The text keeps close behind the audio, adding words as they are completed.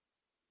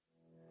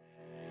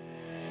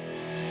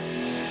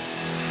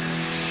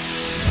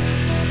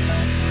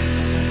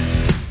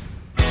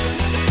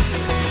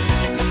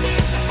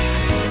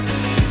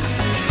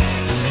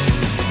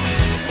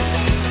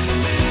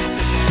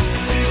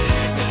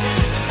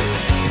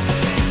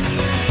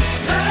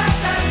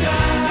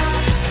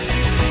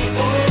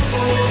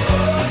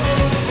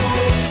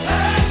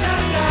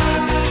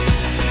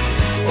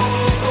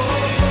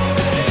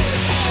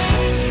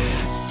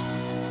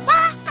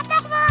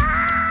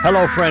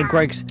Hello, friend.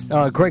 Greg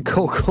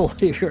Kokel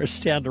here,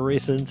 Stand to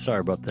Reason. Sorry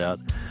about that.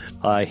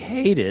 I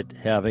hate it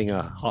having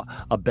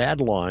a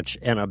bad launch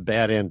and a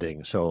bad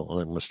ending, so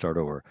I'm going to start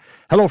over.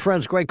 Hello,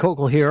 friends. Greg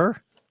Kokel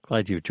here.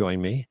 Glad you've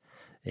joined me.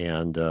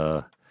 And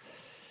that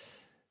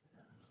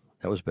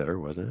was better,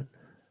 wasn't it?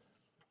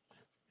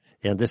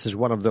 And this is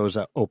one of those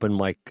open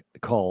mic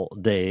call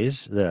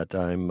days that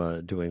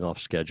I'm doing off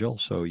schedule,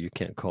 so you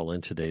can't call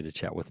in today to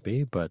chat with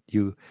me, but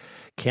you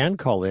can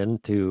call in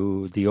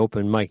to the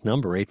open mic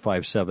number,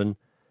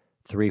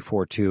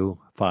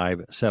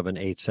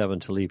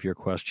 857-342-5787 to leave your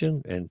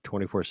question, and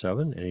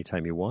 24/7,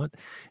 anytime you want,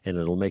 and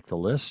it'll make the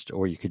list,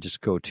 or you could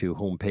just go to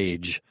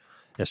homepage,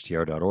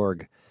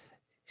 str.org,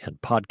 and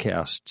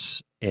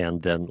podcasts,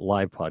 and then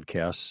live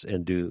podcasts,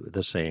 and do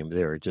the same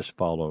there. Just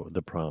follow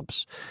the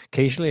prompts.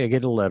 Occasionally I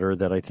get a letter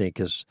that I think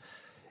is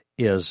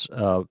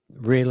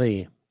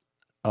really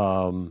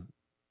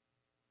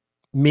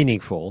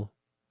meaningful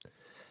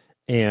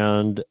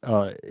and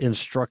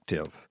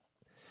instructive.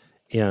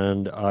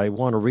 And I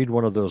want to read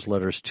one of those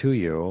letters to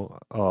you,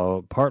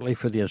 partly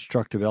for the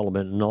instructive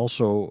element and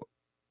also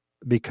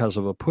because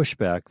of a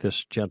pushback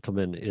this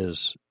gentleman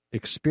is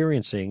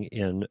experiencing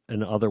in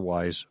an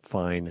otherwise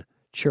fine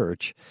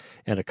church,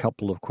 and a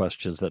couple of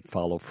questions that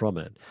follow from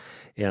it.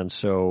 And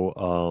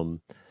so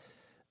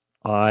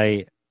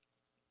I'm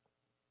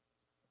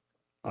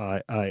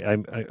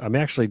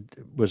actually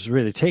was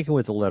really taken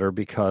with the letter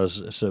because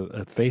it's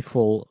a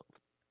faithful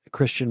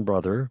Christian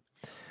brother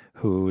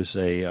who's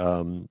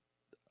a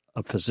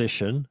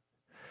physician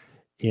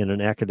in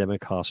an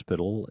academic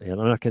hospital, and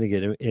I'm not going to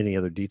get any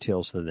other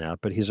details than that,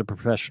 but he's a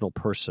professional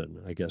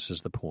person, I guess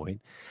is the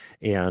point.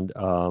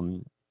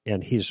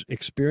 And he's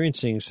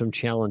experiencing some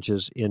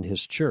challenges in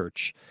his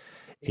church.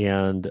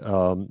 And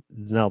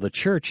now the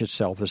church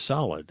itself is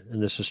solid,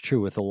 and this is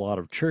true with a lot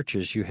of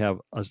churches. You have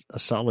a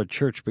solid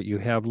church, but you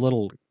have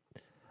little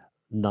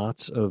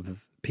knots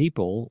of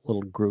people,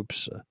 little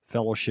groups,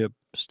 fellowship,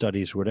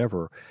 studies,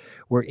 whatever,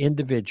 where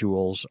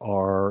individuals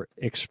are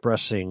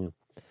expressing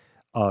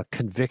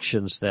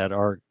convictions that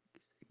are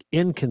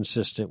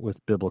inconsistent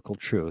with biblical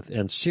truth,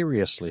 and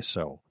seriously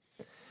so.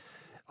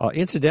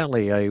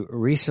 Incidentally, I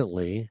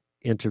recently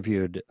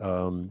interviewed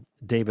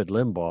David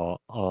Limbaugh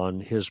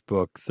on his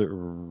book, The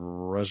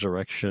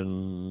Resurrected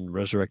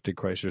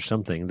Christ or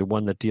something, the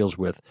one that deals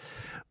with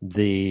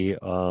the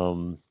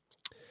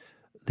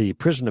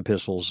prison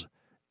epistles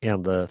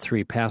and the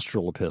 3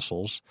 pastoral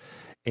epistles.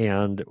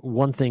 And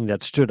one thing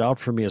that stood out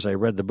for me as I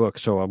read the book,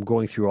 so I'm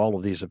going through all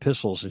of these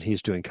epistles and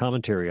he's doing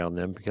commentary on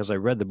them, because I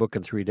read the book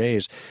in 3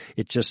 days,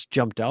 it just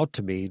jumped out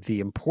to me the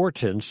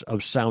importance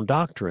of sound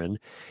doctrine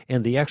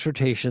and the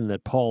exhortation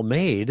that Paul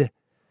made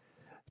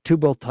to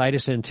both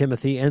Titus and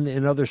Timothy, and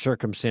in other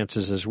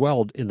circumstances as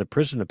well in the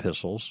prison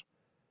epistles,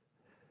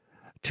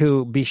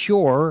 to be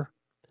sure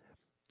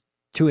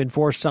to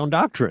enforce sound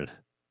doctrine.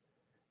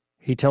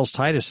 He tells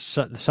Titus,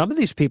 some of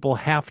these people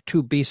have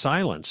to be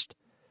silenced.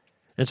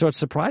 And so it's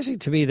surprising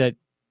to me that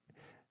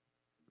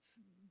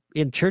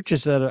in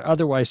churches that are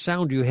otherwise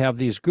sound, you have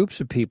these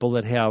groups of people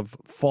that have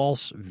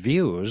false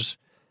views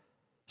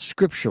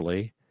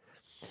scripturally,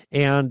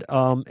 and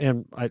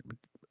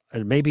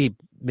maybe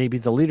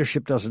the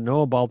leadership doesn't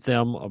know about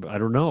them. I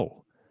don't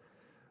know.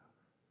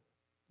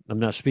 I'm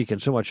not speaking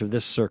so much of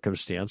this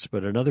circumstance,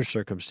 but in other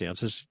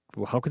circumstances,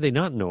 well, how could they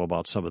not know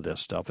about some of this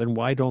stuff? And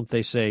why don't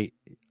they say,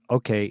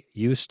 okay,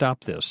 you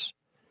stop this.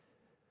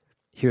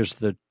 Here's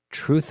the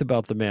truth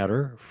about the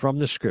matter from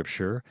the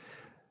scripture.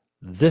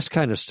 This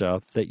kind of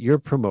stuff that you're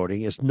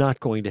promoting is not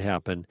going to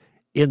happen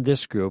in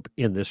this group,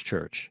 in this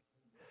church.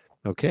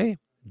 Okay?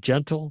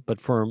 Gentle but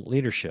firm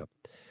leadership.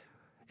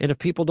 And if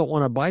people don't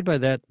want to abide by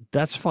that,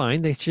 that's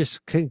fine. They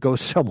just can go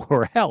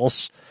somewhere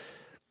else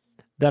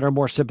that are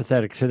more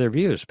sympathetic to their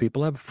views.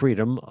 People have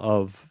freedom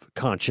of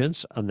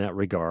conscience in that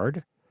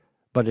regard,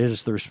 but it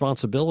is the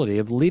responsibility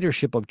of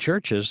leadership of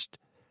churches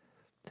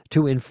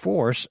to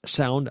enforce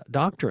sound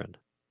doctrine.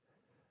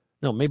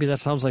 Now, maybe that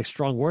sounds like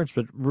strong words,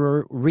 but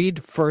read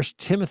 1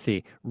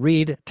 Timothy,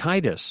 read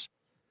Titus.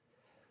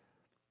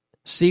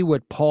 See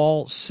what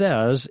Paul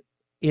says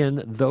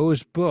in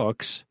those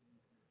books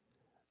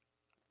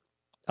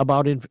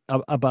about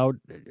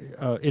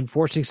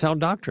enforcing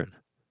sound doctrine,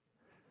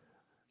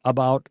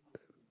 about,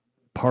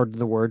 pardon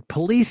the word,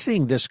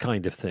 policing this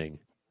kind of thing,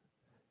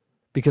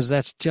 because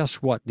that's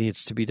just what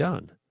needs to be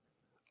done,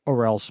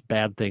 or else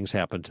bad things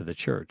happen to the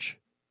church.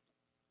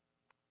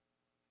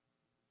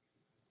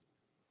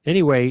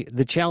 Anyway,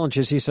 the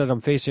challenges he said I'm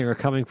facing are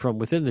coming from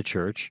within the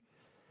church,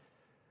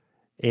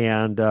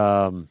 and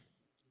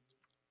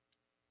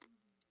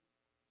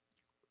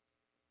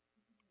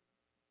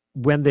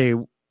when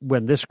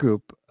this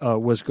group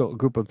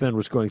group of men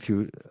was going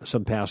through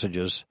some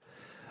passages,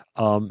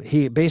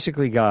 he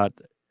basically got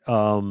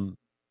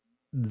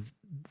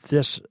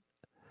this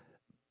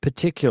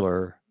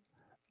particular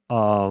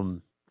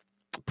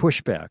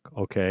pushback.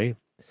 Okay,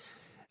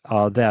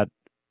 that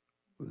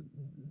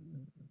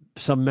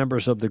some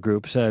members of the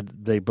group said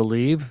they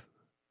believe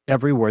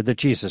every word that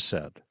Jesus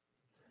said,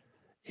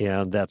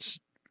 and that's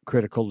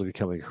critical to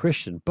becoming a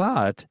Christian.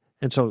 But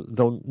And so,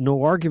 though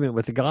no argument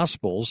with the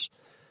Gospels,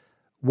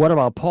 what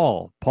about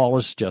Paul? Paul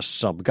is just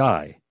some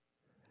guy.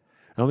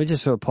 Now, let me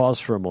just pause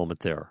for a moment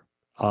there.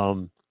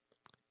 Well,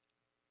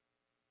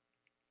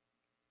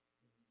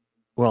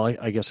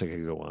 I guess I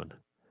could go on.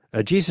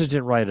 Jesus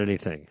didn't write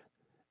anything.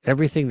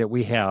 Everything that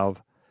we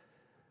have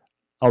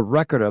a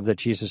record of that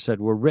Jesus said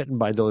were written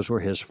by those who were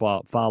his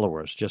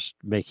followers, just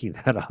making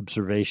that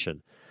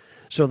observation.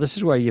 So this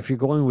is why if you're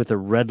going with a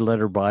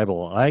red-letter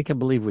Bible, I can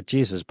believe with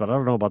Jesus, but I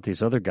don't know about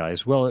these other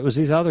guys. Well, it was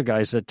these other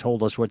guys that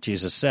told us what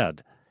Jesus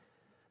said.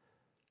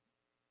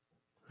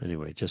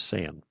 Anyway, just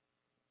saying.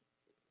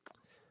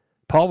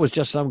 Paul was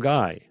just some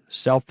guy,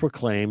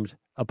 self-proclaimed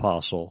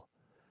apostle,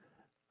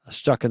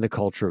 stuck in the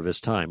culture of his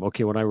time.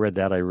 Okay, when I read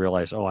that, I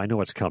realized, I know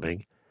what's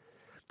coming.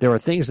 There are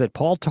things that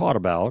Paul taught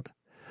about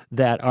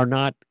that are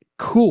not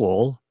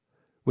cool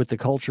with the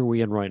culture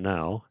we're in right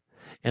now,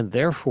 and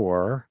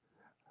therefore,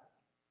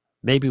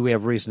 maybe we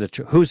have reason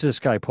to... Who's this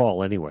guy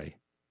Paul, anyway?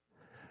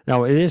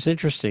 Now, it is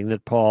interesting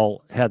that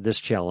Paul had this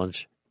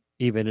challenge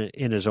even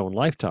in his own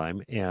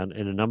lifetime, and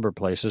in a number of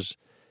places.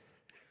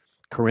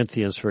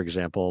 Corinthians, for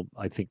example,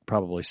 I think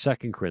probably 2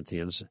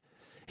 Corinthians,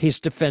 he's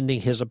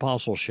defending his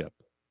apostleship.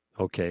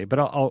 Okay, but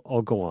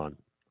I'll go on.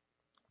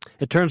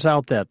 It turns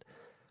out that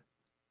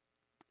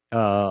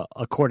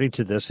according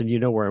to this, and you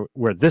know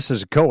where this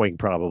is going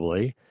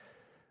probably,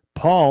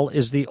 Paul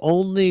is the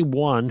only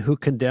one who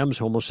condemns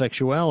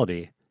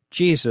homosexuality.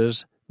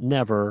 Jesus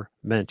never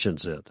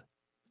mentions it.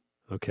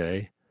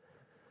 Okay?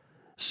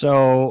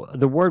 So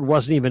the word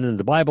wasn't even in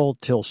the Bible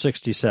till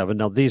 67.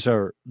 Now this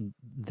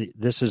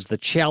is the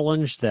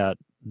challenge that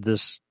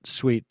this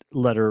sweet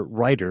letter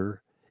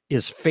writer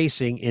is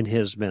facing in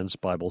his men's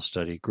Bible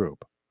study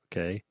group.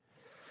 Okay?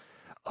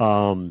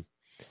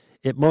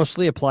 It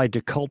mostly applied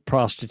to cult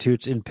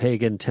prostitutes in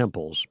pagan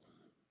temples.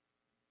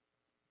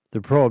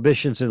 The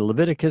prohibitions in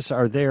Leviticus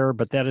are there,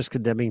 but that is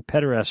condemning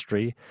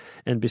pederasty,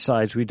 and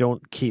besides, we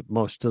don't keep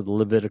most of the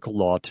Levitical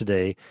law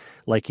today,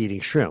 like eating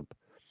shrimp.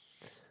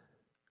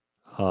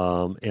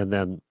 And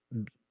then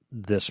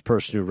this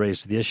person who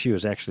raised the issue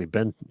has actually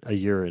been a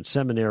year in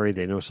seminary.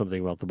 They know something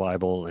about the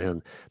Bible,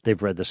 and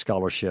they've read the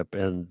scholarship,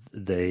 and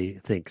they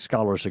think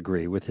scholars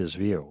agree with his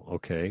view,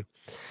 okay,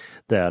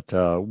 that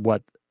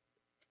what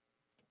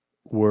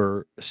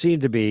were seen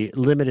to be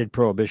limited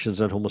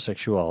prohibitions on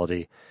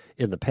homosexuality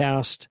in the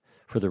past,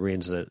 for the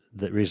reasons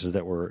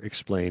that were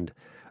explained,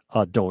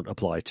 don't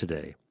apply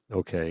today.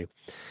 Okay.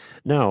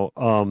 Now,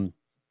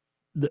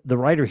 the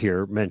writer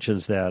here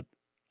mentions that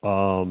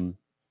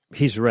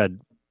he's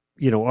read,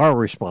 our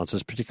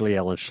responses, particularly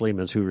Alan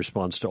Schleman's, who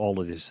responds to all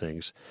of these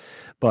things,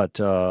 but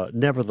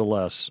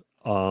nevertheless,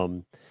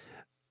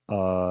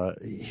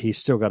 he's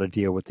still got to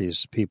deal with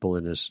these people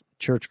in his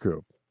church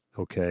group.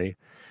 Okay.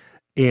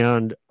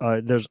 And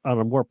there's, on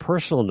a more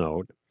personal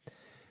note,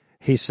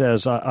 he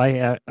says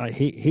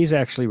he's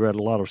actually read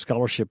a lot of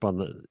scholarship on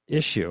the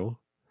issue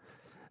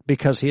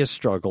because he has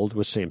struggled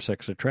with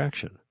same-sex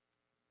attraction.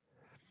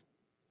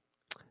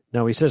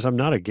 Now, he says, I'm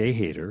not a gay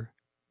hater.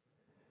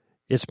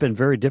 It's been a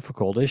very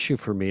difficult issue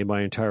for me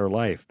my entire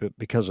life, but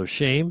because of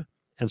shame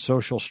and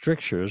social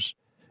strictures,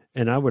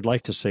 and I would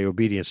like to say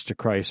obedience to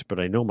Christ, but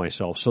I know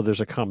myself, so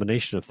there's a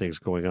combination of things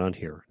going on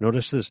here.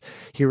 Notice this.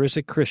 Here is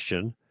a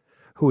Christian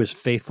who is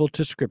faithful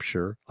to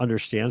Scripture,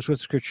 understands what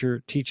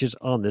Scripture teaches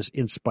on this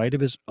in spite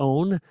of his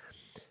own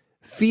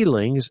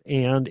feelings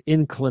and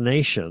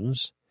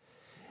inclinations,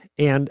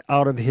 and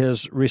out of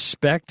his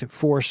respect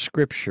for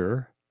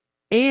Scripture,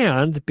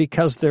 and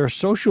because there are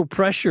social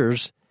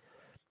pressures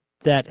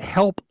that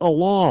help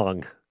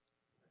along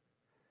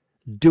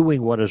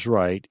doing what is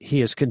right, he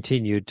has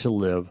continued to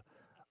live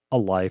a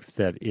life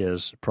that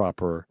is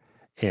proper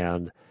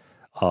and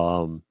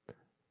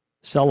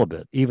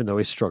celibate, even though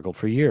he struggled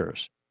for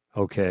years.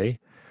 Okay?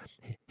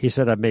 He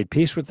said, I've made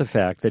peace with the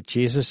fact that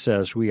Jesus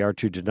says we are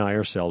to deny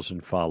ourselves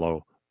and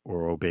follow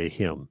or obey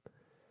him.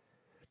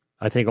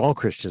 I think all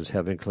Christians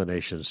have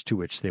inclinations to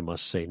which they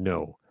must say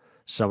no.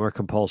 Some are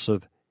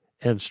compulsive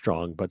and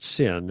strong, but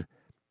sin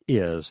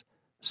is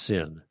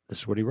sin. This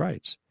is what he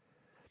writes.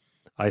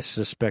 I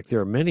suspect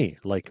there are many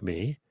like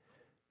me,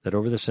 that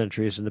over the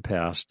centuries in the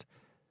past,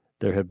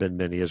 there have been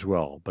many as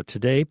well. But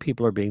today,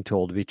 people are being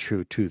told to be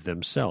true to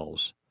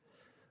themselves.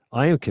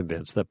 I am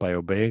convinced that by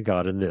obeying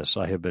God in this,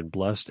 I have been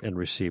blessed and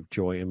received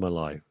joy in my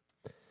life.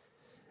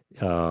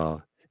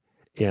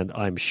 And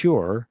I'm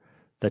sure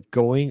that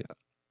going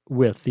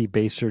with the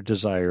baser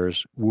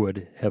desires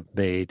would have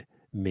made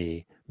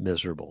me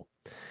miserable.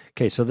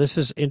 Okay, so this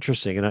is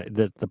interesting, and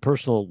the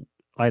personal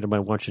item I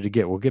want you to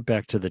get, we'll get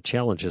back to the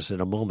challenges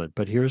in a moment,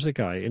 but here's a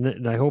guy,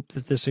 and I hope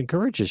that this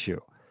encourages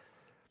you.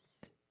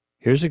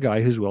 Here's a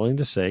guy who's willing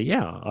to say,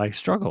 yeah, I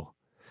struggle,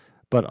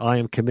 but I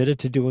am committed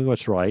to doing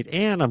what's right,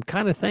 and I'm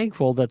kind of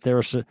thankful that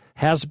there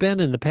has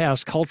been in the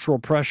past cultural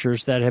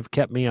pressures that have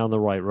kept me on the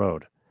right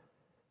road.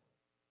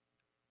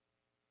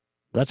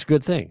 That's a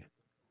good thing.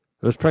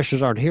 Those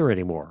pressures aren't here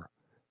anymore.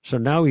 So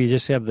now you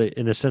just have,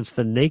 in a sense,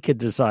 the naked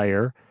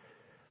desire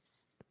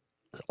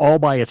all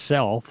by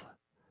itself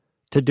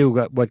to do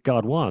what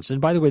God wants. And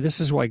by the way, this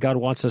is why God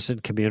wants us in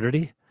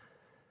community.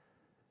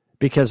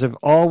 Because if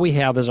all we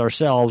have is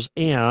ourselves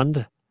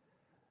and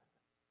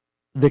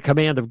the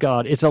command of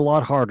God, it's a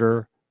lot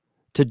harder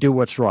to do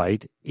what's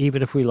right,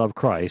 even if we love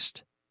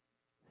Christ,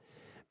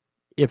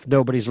 if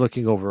nobody's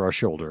looking over our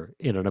shoulder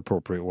in an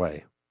appropriate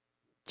way.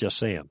 Just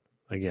saying,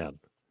 again.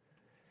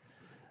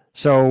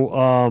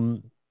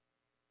 So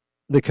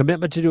the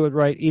commitment to do it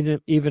right,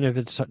 even if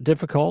it's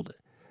difficult,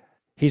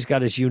 he's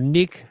got his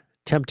unique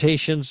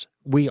temptations.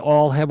 We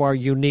all have our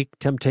unique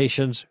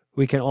temptations.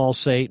 We can all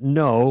say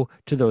no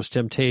to those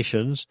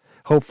temptations,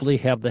 hopefully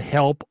have the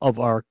help of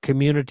our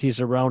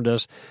communities around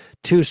us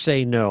to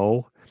say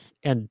no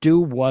and do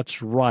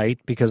what's right,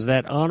 because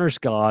that honors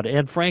God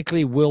and,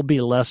 frankly, will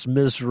be less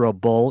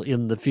miserable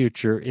in the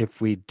future if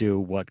we do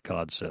what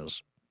God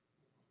says.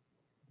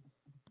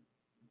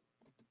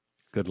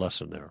 Good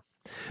lesson there.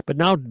 But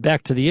now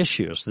back to the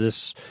issues.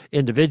 This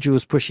individual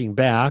is pushing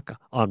back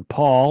on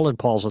Paul and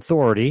Paul's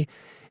authority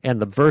and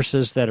the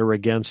verses that are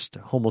against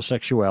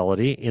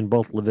homosexuality in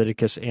both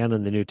Leviticus and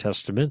in the New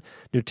Testament.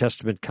 New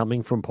Testament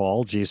coming from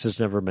Paul. Jesus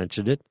never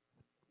mentioned it.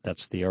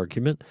 That's the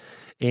argument.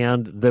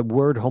 And the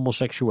word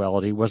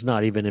homosexuality was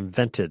not even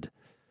invented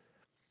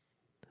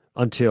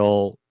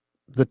until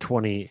the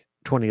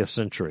 20th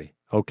century.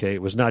 Okay,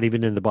 it was not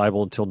even in the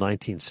Bible until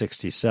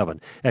 1967.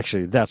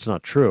 Actually, that's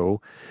not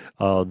true.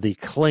 The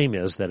claim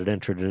is that it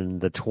entered in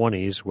the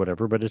 20s,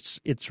 whatever, but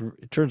it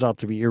turns out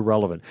to be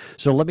irrelevant.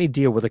 So let me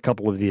deal with a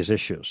couple of these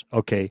issues.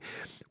 Okay,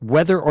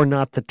 whether or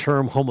not the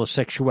term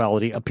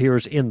homosexuality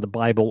appears in the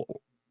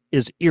Bible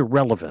is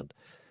irrelevant.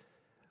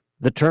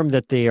 The term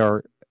that they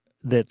are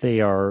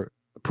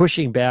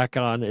pushing back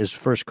on is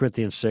 1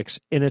 Corinthians 6,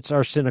 and it's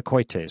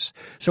arsenokoites.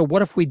 So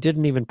what if we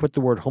didn't even put the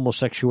word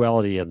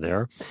homosexuality in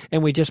there,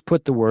 and we just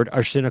put the word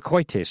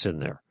arsenokoites in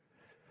there?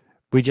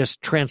 We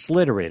just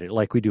transliterate it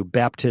like we do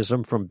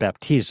baptism from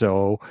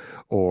baptizo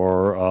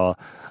or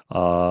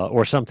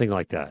something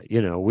like that.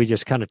 You know, we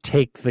just kind of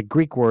take the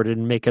Greek word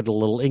and make it a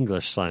little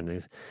English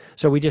sign.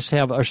 So we just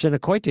have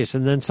arsenokoites,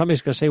 and then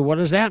somebody's going to say, what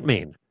does that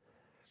mean?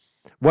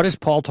 What is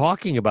Paul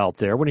talking about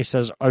there when he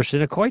says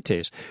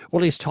arsenokoites?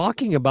 Well, he's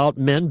talking about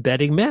men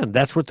bedding men.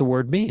 That's what the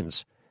word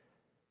means.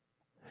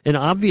 And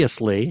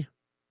obviously,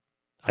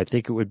 I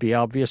think it would be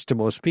obvious to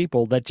most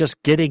people that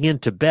just getting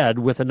into bed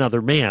with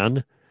another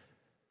man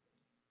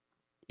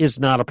is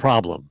not a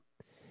problem.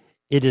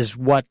 It is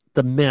what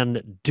the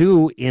men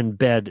do in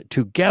bed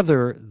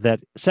together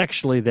that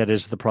sexually that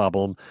is the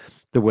problem,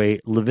 the way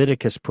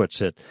Leviticus puts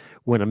it.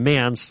 When a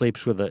man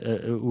sleeps with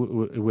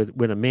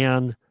when a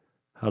man,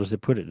 how does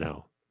it put it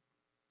now?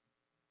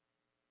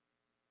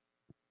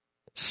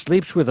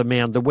 Sleeps with a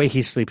man the way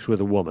he sleeps with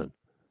a woman.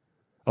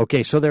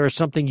 Okay, so there is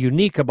something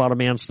unique about a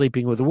man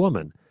sleeping with a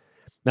woman.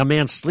 Now, a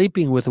man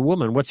sleeping with a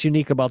woman, what's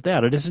unique about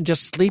that? It isn't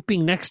just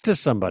sleeping next to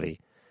somebody.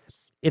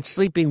 It's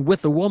sleeping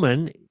with a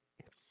woman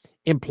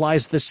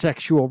implies the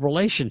sexual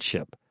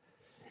relationship.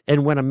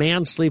 And when a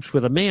man sleeps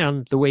with a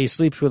man the way he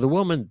sleeps with a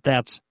woman,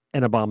 that's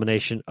an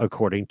abomination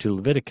according to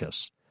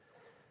Leviticus.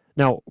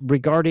 Now, we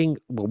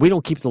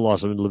don't keep the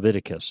laws of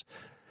Leviticus.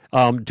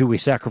 Do we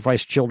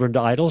sacrifice children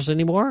to idols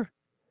anymore?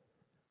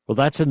 Well,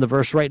 that's in the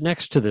verse right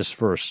next to this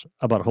verse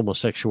about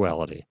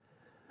homosexuality.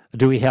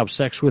 Do we have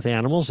sex with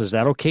animals? Is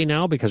that okay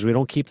now because we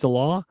don't keep the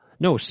law?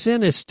 No,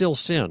 sin is still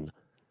sin.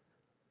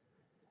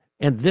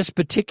 And this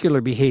particular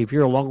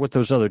behavior, along with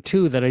those other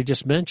two that I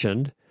just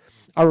mentioned,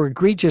 are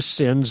egregious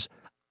sins,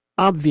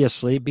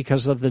 obviously,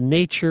 because of the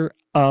nature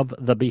of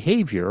the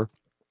behavior.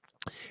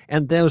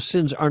 And those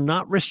sins are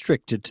not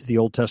restricted to the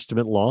Old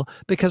Testament law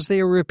because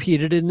they are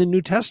repeated in the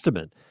New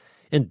Testament.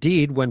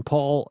 Indeed, when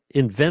Paul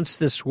invents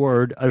this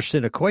word,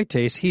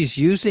 arsenokoites, he's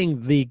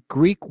using the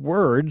Greek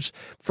words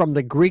from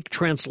the Greek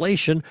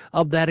translation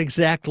of that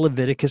exact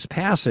Leviticus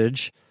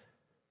passage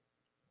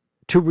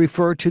to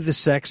refer to the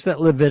sex that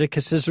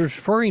Leviticus is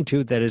referring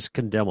to that is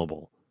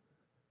condemnable.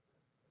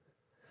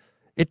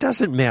 It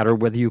doesn't matter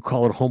whether you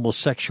call it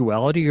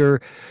homosexuality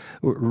or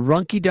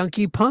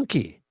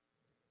runky-dunky-punky.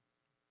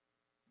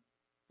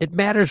 It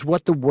matters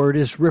what the word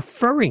is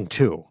referring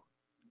to,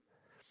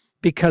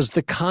 because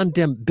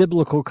the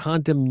biblical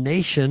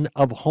condemnation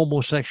of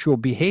homosexual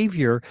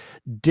behavior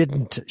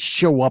didn't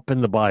show up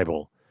in the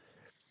Bible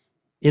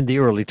in the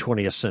early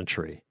 20th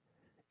century.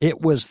 It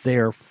was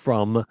there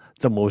from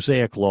the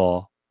Mosaic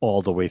Law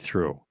all the way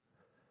through.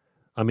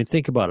 I mean,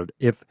 think about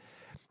it.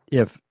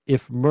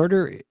 If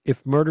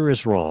murder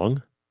is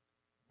wrong,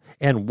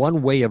 and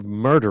one way of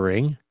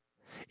murdering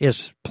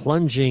is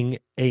plunging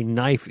a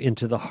knife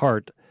into the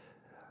heart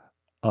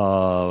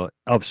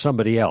of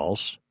somebody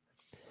else,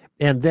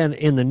 and then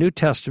in the New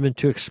Testament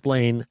to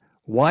explain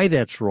why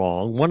that's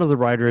wrong, one of the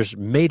writers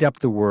made up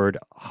the word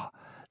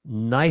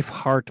knife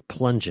heart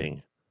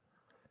plunging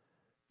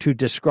to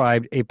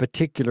describe a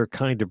particular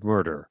kind of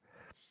murder.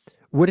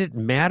 Would it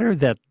matter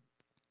that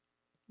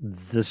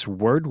this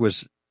word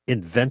was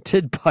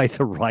invented by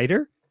the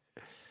writer?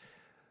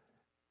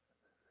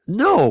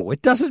 No,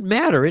 it doesn't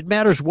matter. It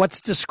matters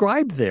what's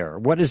described there.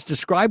 What is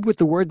described with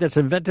the word that's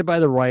invented by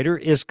the writer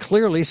is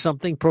clearly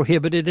something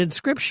prohibited in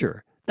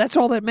Scripture. That's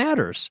all that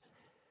matters.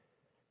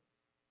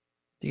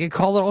 You can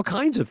call it all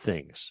kinds of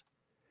things.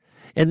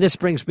 And this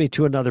brings me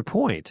to another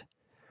point.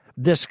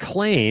 This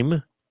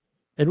claim,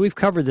 and we've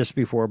covered this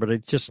before, but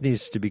it just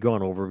needs to be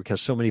gone over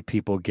because so many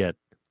people get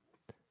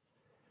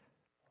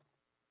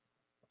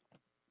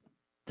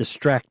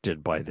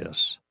distracted by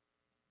this.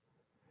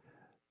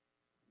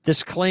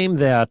 This claim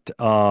that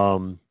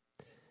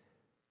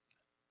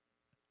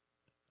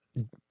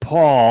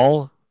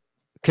Paul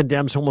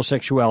condemns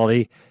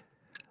homosexuality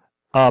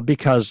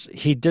because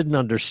he didn't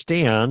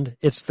understand.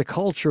 It's the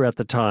culture at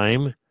the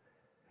time,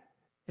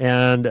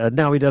 and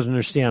now he doesn't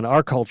understand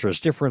our culture is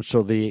different,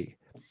 so the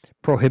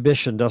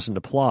prohibition doesn't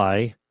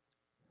apply.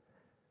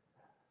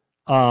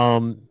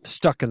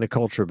 Stuck in the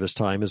culture of his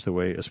time is the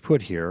way it's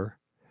put here.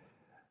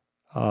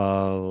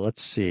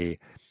 Let's see.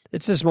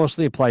 It says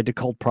mostly applied to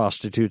cult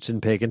prostitutes in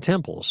pagan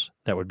temples.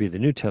 That would be the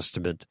New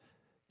Testament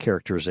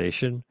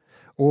characterization.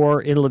 Or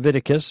in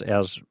Leviticus,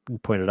 as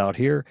pointed out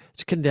here,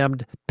 it's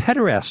condemned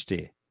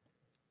pederasty.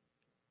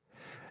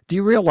 Do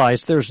you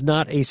realize there's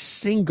not a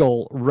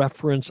single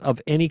reference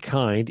of any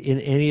kind in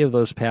any of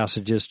those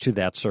passages to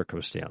that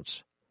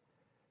circumstance?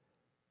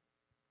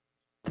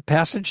 The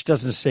passage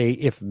doesn't say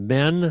if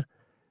men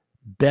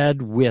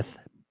bed with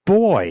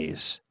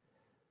boys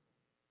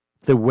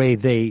the way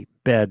they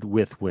bed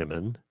with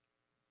women.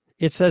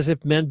 It says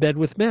if men bed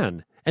with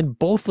men, and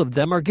both of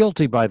them are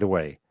guilty, by the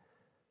way.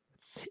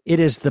 It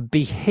is the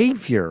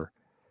behavior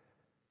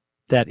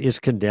that is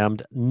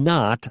condemned,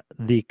 not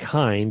the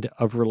kind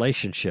of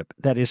relationship.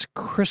 That is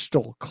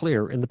crystal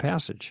clear in the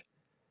passage.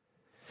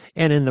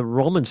 And in the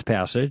Romans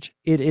passage,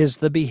 it is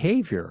the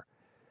behavior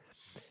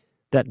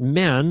that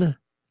men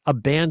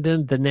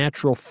abandoned the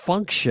natural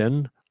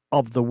function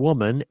of the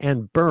woman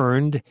and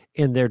burned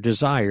in their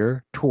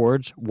desire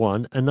towards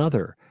one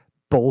another.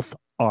 Both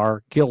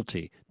are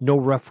guilty. No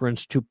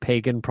reference to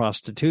pagan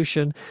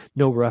prostitution,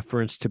 no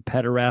reference to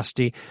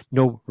pederasty,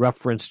 no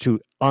reference to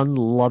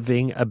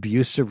unloving,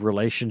 abusive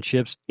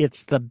relationships.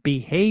 It's the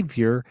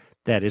behavior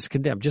that is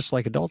condemned, just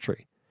like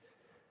adultery.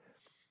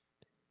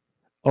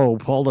 Oh,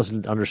 Paul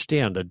doesn't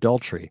understand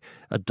adultery.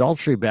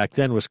 Adultery back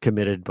then was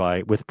committed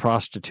with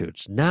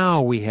prostitutes.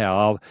 Now we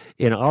have,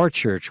 in our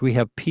church, we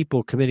have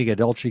people committing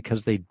adultery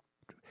because they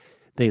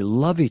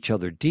love each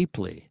other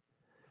deeply.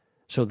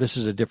 So this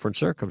is a different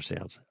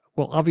circumstance.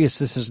 Well,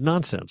 obviously, this is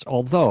nonsense.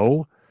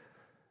 Although,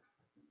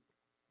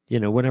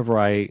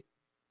 whenever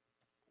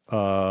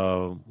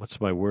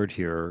what's my word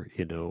here?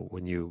 I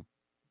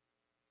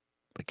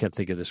can't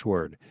think of this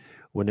word.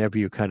 Whenever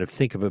you kind of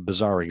think of a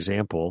bizarre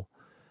example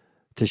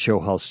to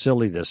show how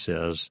silly this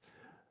is,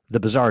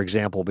 the bizarre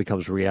example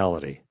becomes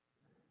reality.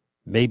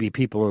 Maybe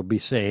people will be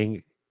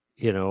saying,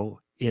 in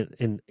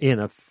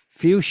a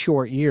few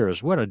short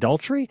years, what,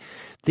 adultery?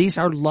 These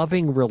are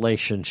loving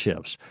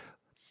relationships.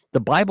 The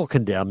Bible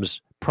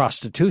condemns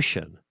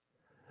prostitution,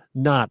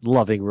 not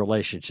loving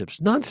relationships.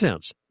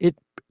 Nonsense.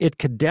 It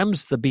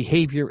condemns the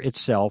behavior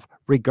itself,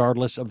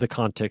 regardless of the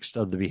context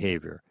of the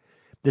behavior.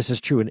 This is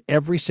true in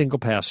every single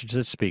passage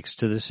that speaks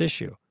to this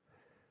issue.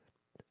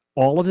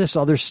 All of this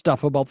other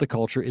stuff about the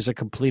culture is a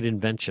complete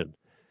invention.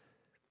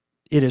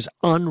 It is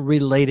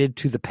unrelated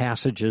to the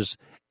passages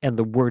and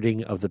the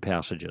wording of the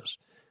passages.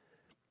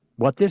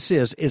 What this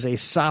is a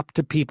sop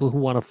to people who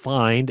want to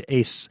find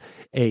a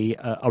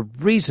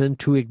reason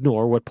to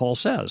ignore what Paul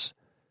says.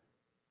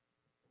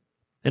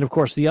 And, of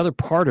course, the other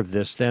part of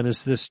this, then,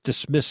 is this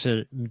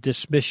dismissing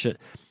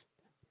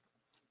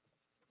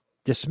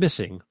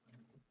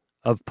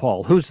of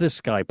Paul. Who's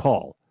this guy,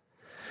 Paul?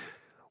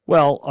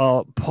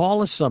 Well,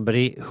 Paul is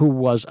somebody who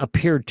was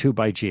appeared to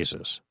by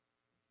Jesus.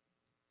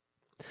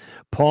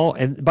 Paul,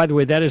 and by the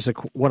way, that is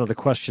one of the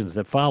questions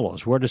that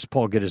follows. Where does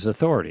Paul get his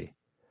authority?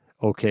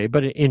 Okay,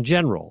 but in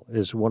general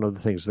is one of the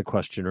things the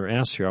questioner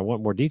asks here. I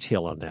want more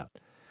detail on that.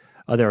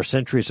 There are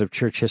centuries of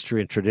church history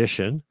and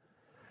tradition.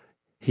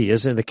 He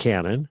is in the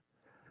canon.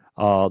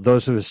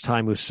 Those of his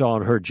time who saw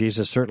and heard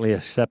Jesus certainly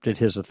accepted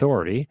his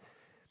authority.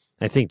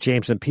 I think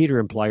James and Peter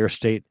imply or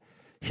state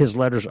his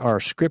letters are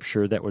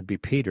scripture. That would be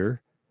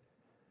Peter.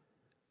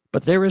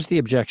 But there is the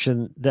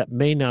objection that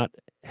they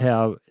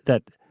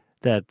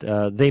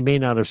may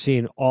not have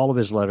seen all of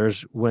his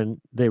letters when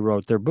they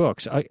wrote their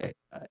books.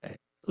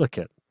 Look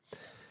at.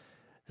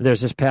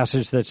 There's this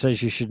passage that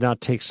says you should not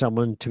take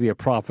someone to be a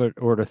prophet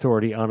or an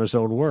authority on his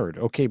own word.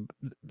 Okay,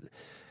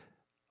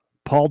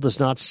 Paul does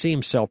not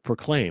seem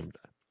self-proclaimed.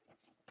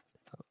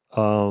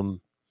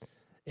 And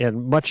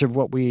much of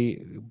what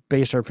we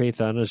base our faith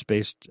on is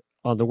based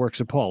on the works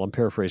of Paul. I'm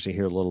paraphrasing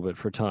here a little bit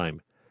for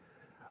time.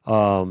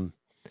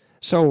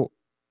 So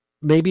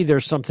maybe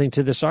there's something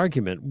to this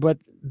argument, but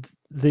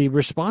the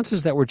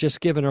responses that were just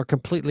given are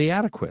completely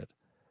adequate.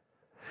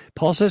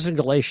 Paul says in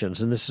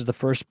Galatians, and this is the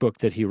first book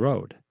that he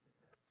wrote,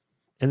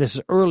 and this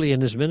is early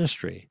in his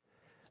ministry,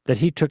 that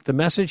he took the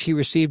message he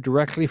received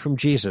directly from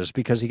Jesus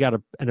because he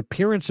got an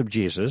appearance of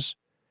Jesus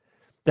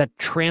that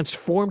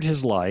transformed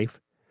his life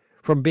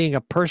from being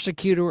a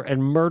persecutor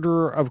and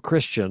murderer of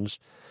Christians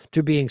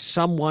to being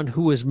someone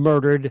who is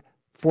murdered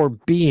for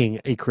being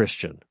a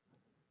Christian.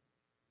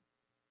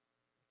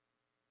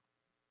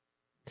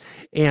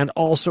 And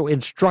also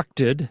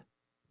instructed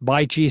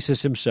by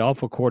Jesus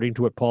himself, according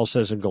to what Paul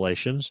says in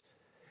Galatians.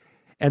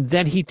 And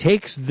then he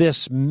takes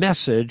this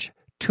message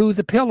to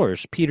the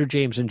pillars, Peter,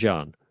 James, and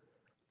John,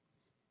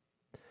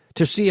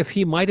 to see if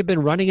he might have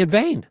been running in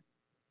vain.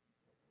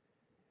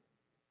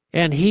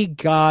 And he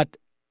got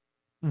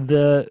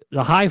the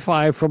high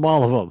five from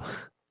all of them.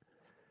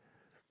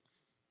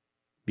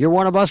 You're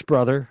one of us,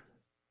 brother.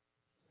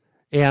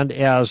 And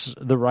as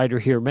the writer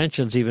here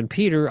mentions, even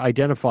Peter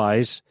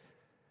identifies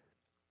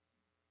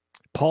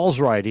Paul's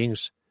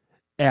writings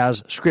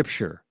as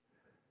Scripture.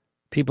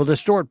 People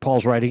distort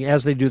Paul's writing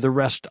as they do the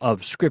rest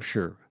of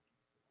Scripture.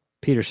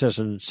 Peter says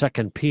in 2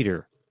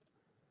 Peter.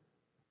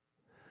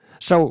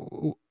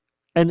 So,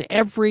 and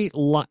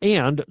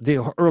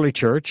the early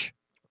church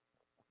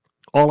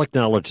all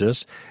acknowledge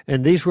this,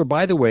 and these were,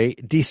 by the way,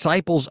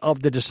 disciples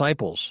of the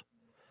disciples.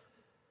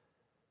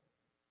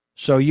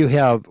 So you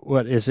have,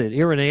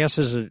 Irenaeus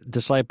is a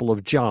disciple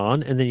of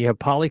John, and then you have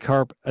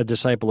Polycarp, a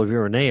disciple of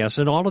Irenaeus,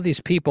 and all of these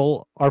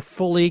people are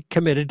fully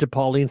committed to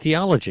Pauline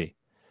theology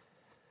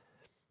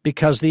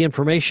because the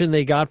information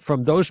they got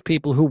from those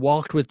people who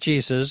walked with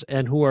Jesus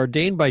and who are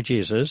ordained by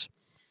Jesus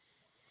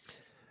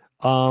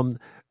entailed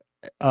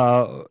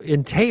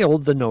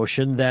the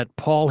notion that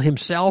Paul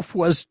himself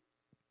was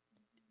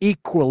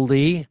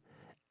equally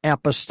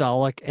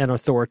apostolic and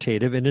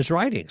authoritative in his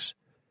writings.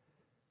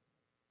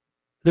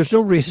 There's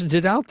no reason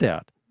to doubt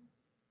that.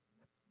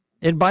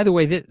 And by the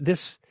way,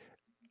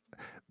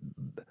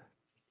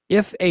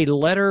 if a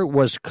letter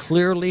was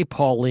clearly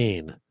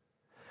Pauline,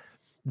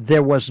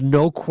 there was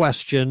no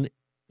question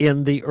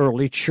in the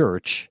early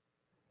church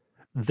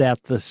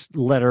that the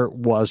letter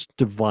was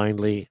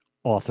divinely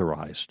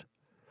authorized,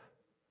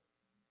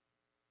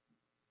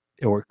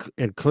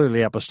 and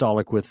clearly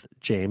apostolic with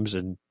James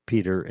and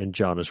Peter and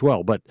John as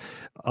well. But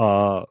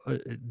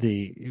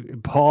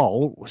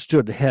Paul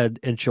stood head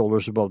and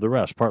shoulders above the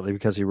rest, partly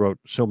because he wrote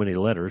so many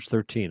letters,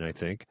 13, I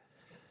think,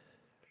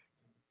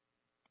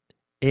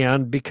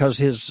 and because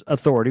his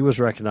authority was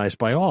recognized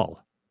by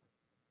all.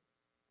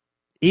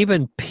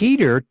 Even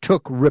Peter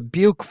took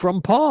rebuke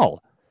from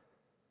Paul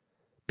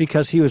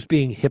because he was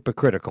being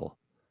hypocritical.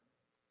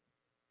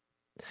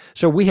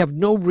 So we have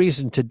no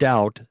reason to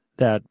doubt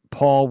that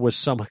Paul was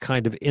some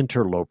kind of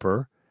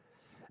interloper,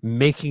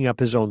 making up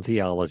his own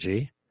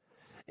theology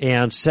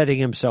and setting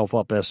himself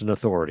up as an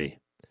authority.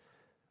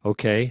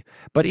 Okay?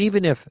 But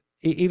even if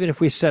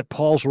we set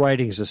Paul's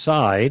writings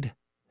aside,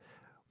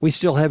 we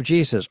still have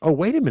Jesus. Oh,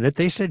 wait a minute.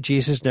 They said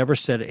Jesus never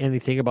said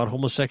anything about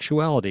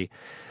homosexuality.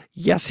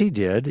 Yes, he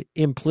did,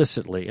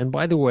 implicitly. And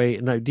by the way,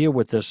 and I deal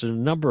with this in a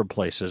number of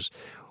places,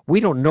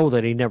 we don't know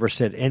that he never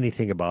said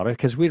anything about it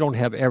because we don't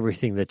have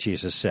everything that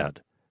Jesus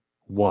said.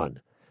 1.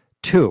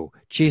 2,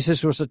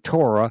 Jesus was a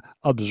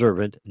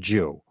Torah-observant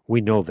Jew.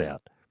 We know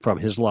that from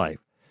his life.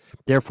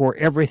 Therefore,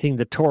 everything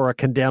the Torah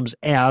condemns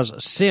as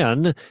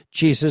sin,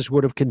 Jesus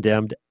would have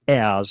condemned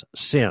as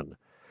sin.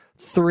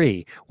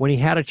 3, when he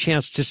had a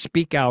chance to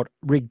speak out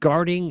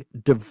regarding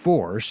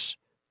divorce,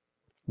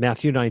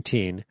 Matthew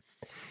 19,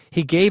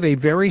 he gave a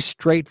very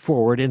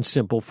straightforward and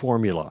simple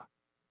formula.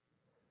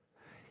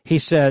 He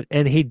said,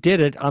 and he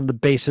did it on the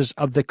basis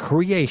of the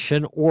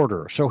creation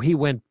order. So he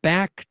went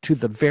back to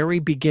the very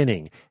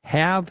beginning.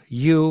 Have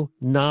you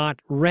not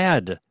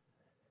read?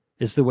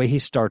 Is the way he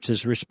starts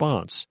his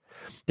response.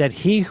 That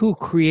he who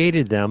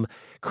created them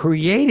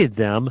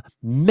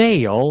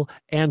male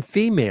and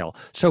female.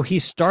 So he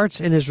starts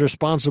in his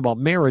response about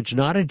marriage,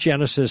 not in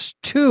Genesis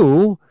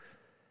 2,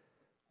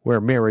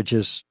 where marriage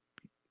is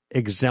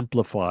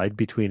exemplified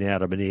between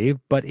Adam and Eve,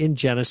 but in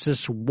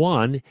Genesis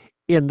 1,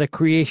 in the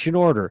creation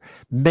order.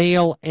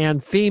 Male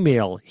and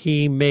female,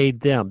 he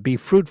made them. Be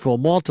fruitful,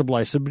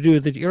 multiply, subdue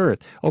the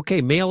earth.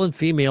 Okay, male and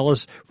female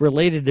is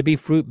related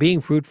to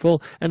being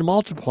fruitful and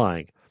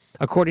multiplying.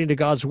 According to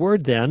God's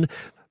word, then,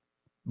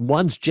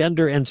 one's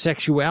gender and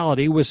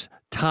sexuality was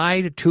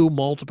tied to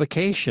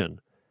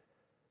multiplication.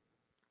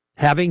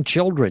 Having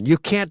children. You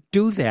can't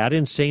do that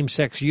in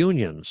same-sex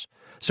unions.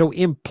 So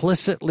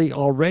implicitly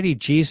already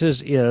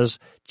Jesus is,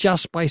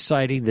 just by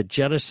citing the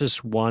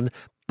Genesis 1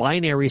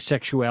 binary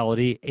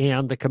sexuality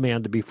and the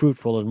command to be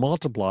fruitful and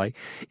multiply,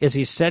 is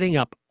he's setting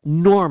up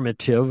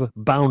normative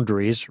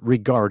boundaries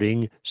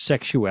regarding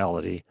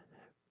sexuality.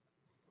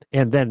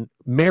 And then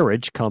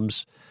marriage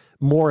comes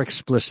more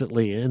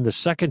explicitly in the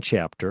second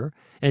chapter,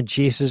 and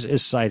Jesus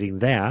is citing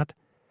that.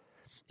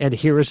 And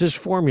here is his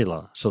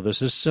formula. So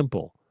this is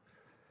simple.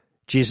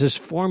 Jesus'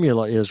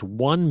 formula is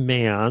one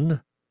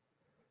man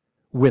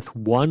with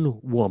one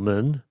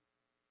woman.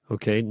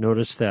 Okay,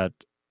 notice that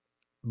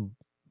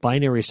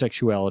binary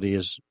sexuality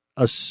is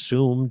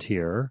assumed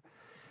here.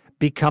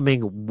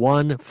 Becoming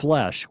one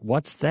flesh.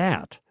 What's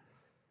that?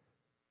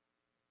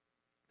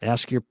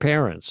 Ask your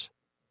parents.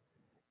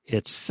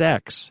 It's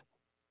sex.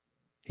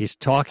 He's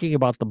talking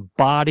about the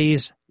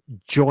bodies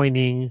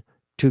joining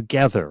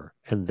together,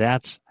 and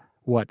that's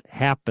what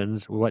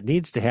happens, what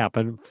needs to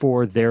happen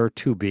for there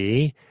to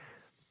be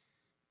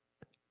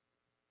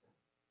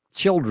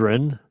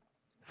children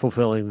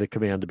fulfilling the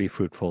command to be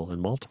fruitful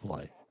and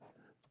multiply.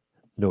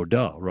 No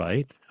duh,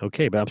 right?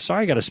 Okay, but I'm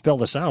sorry I got to spell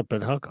this out,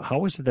 but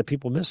how is it that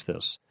people miss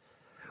this?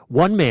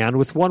 One man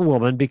with one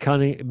woman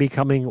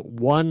becoming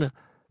one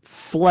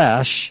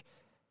flesh,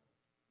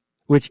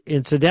 which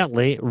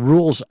incidentally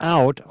rules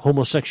out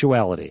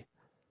homosexuality,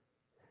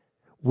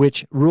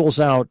 which rules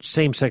out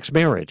same-sex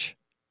marriage,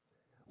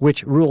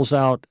 which rules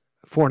out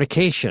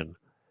fornication,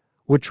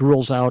 which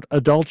rules out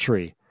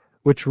adultery,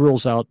 which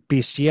rules out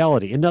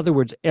bestiality. In other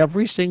words,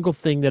 every single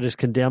thing that is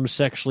condemned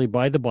sexually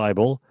by the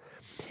Bible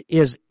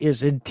is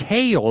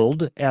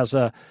entailed as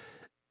a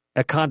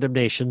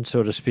condemnation,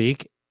 so to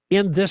speak,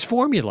 in this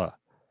formula.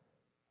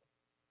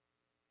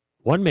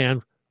 One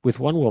man with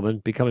one woman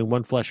becoming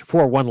one flesh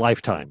for one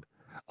lifetime.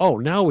 Oh,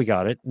 now we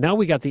got it. Now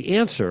we got the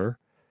answer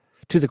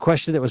to the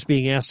question that was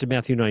being asked in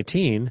Matthew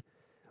 19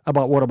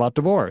 about what about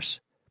divorce?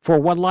 For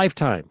one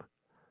lifetime.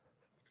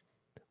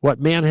 What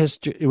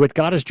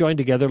God has joined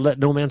together, let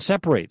no man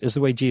separate, is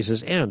the way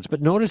Jesus ends. But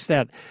notice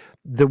that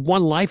the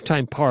one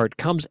lifetime part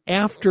comes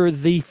after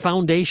the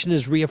foundation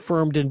is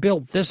reaffirmed and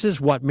built. This is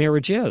what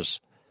marriage is.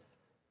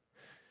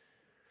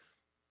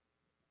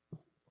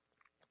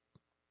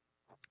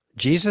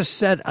 Jesus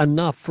said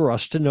enough for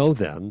us to know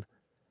then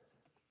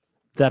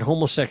that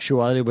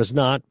homosexuality was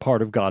not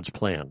part of God's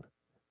plan.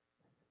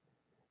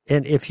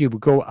 And if you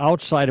go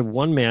outside of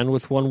one man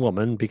with one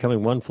woman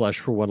becoming one flesh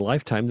for one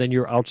lifetime, then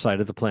you're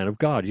outside of the plan of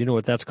God. You know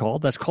what that's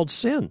called? That's called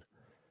sin.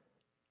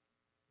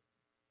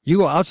 You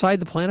go outside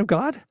the plan of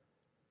God?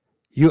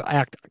 You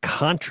act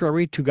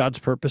contrary to God's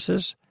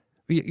purposes?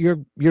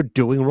 You're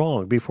doing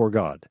wrong before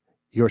God.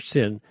 You're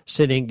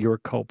sinning, you're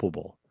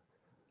culpable.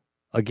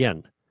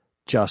 Again,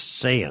 just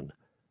saying.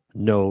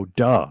 No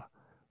duh.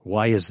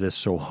 Why is this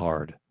so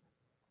hard?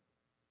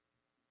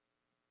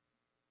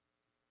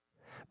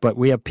 But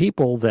we have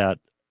people that,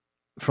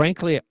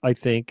 frankly, I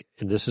think,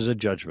 and this is a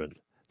judgment,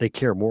 they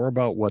care more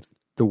about what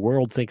the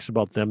world thinks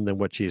about them than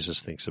what Jesus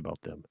thinks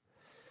about them.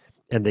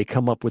 And they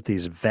come up with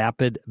these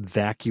vapid,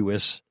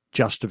 vacuous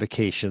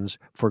justifications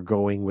for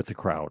going with the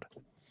crowd,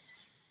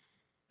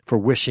 for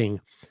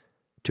wishing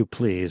to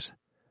please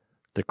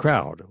the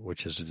crowd,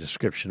 which is a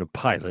description of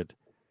Pilate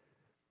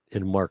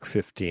in Mark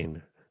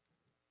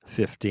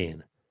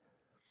 15:15.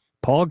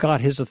 Paul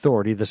got his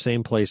authority the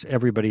same place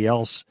everybody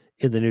else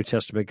in the New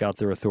Testament got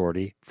their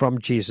authority, from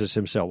Jesus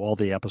himself, all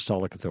the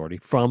apostolic authority,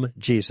 from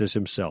Jesus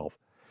himself.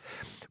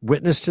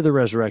 Witness to the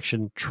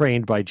resurrection,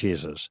 trained by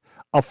Jesus,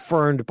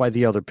 affirmed by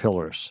the other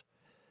pillars.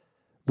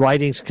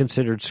 Writings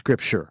considered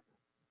Scripture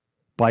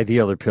by the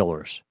other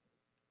pillars.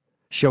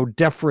 Showed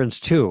deference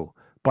to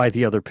by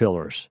the other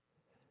pillars.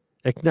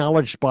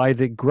 Acknowledged by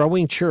the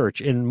growing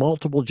church in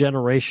multiple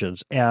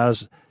generations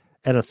as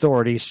an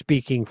authority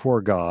speaking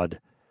for God,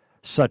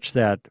 such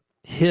that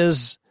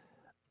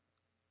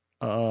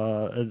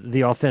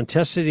the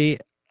authenticity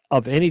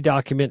of any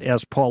document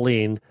as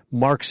Pauline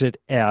marks it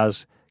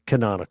as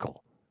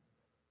canonical.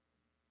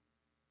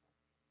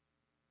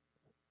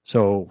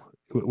 So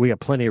we have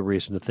plenty of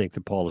reason to think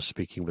that Paul is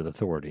speaking with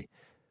authority.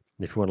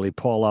 If you want to leave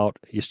Paul out,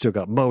 you still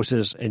got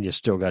Moses and you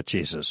still got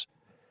Jesus.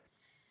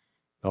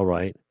 All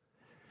right.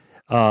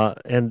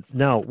 And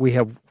now we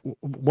have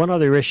one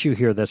other issue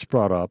here that's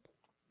brought up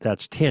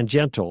that's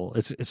tangential.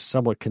 It's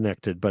somewhat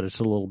connected, but it's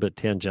a little bit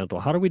tangential.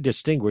 How do we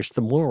distinguish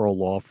the moral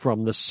law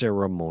from the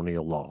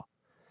ceremonial law?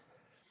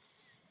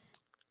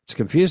 It's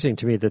confusing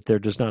to me that there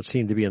does not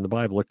seem to be in the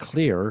Bible a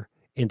clear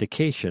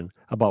indication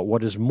about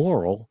what is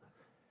moral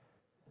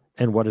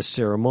and what is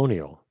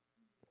ceremonial.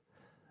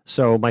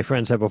 So my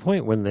friends have a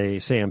point when they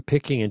say I'm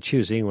picking and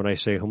choosing when I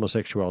say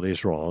homosexuality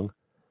is wrong,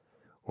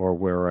 or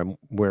where I'm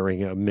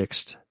wearing a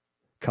mixed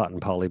cotton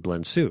poly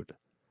blend suit,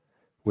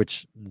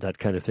 which that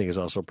kind of thing is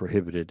also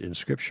prohibited in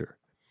Scripture.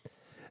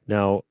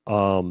 Now,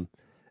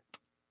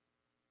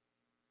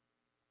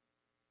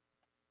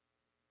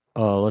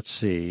 let's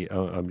see.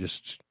 I'm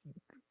just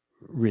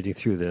reading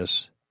through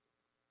this.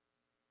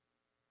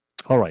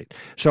 All right.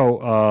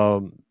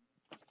 So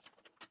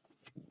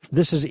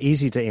this is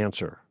easy to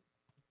answer.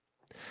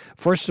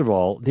 First of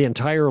all, the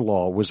entire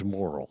law was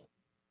moral.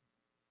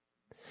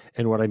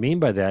 And what I mean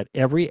by that,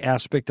 every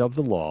aspect of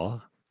the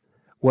law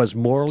was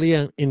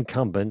morally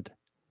incumbent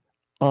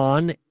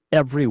on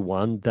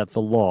everyone that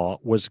the law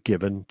was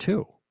given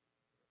to.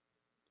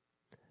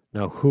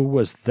 Now, who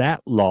was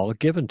that law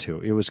given to?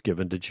 It was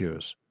given to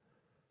Jews.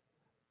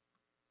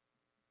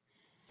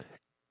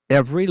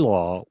 Every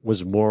law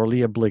was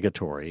morally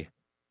obligatory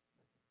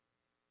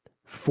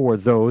for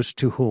those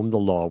to whom the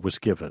law was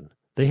given.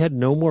 They had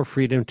no more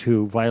freedom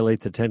to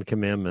violate the Ten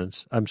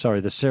Commandments,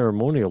 the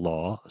ceremonial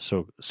law,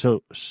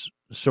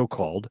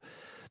 so-called,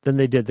 than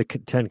they did the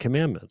Ten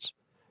Commandments.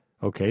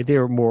 Okay, they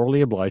are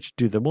morally obliged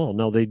to do them all.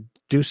 Now, they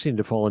do seem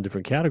to fall in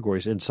different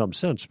categories in some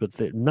sense, but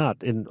they're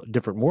not in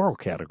different moral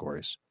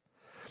categories.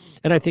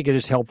 And I think it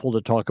is helpful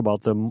to talk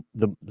about the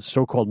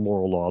so-called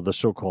moral law, the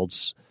so-called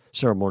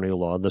ceremonial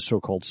law, and the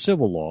so-called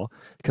civil law,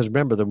 because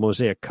remember, the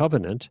Mosaic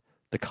Covenant,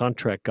 the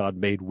contract God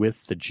made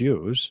with the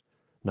Jews,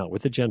 not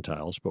with the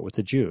Gentiles, but with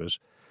the Jews,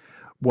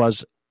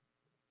 was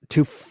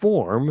to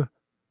form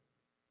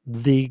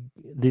the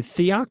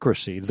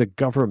theocracy, the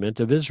government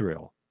of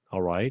Israel.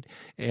 All right?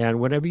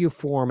 And whenever you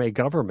form a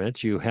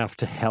government, you have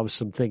to have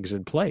some things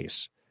in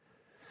place.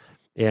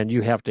 And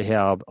you have to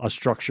have a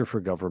structure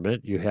for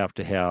government. You have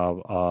to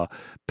have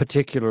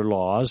particular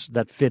laws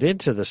that fit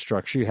into the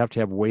structure. You have to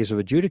have ways of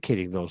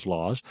adjudicating those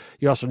laws.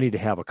 You also need to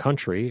have a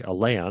country, a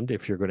land,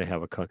 if you're going to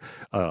have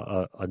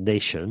a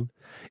nation.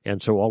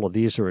 And so all of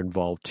these are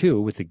involved,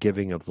 too, with the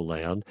giving of the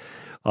land.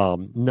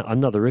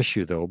 Another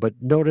issue, though. But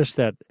notice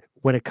that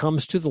when it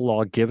comes to the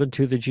law given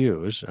to the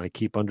Jews, I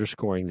keep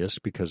underscoring this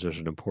because there's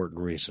an important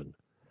reason.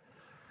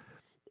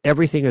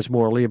 Everything is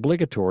morally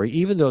obligatory,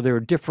 even though there are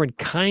different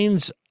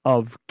kinds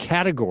of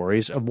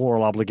categories of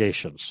moral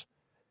obligations.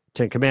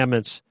 10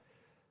 Commandments,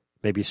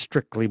 maybe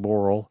strictly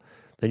moral.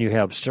 Then you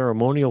have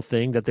ceremonial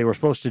thing that they were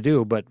supposed to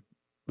do, but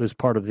was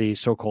part of the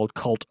so-called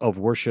cult of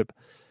worship.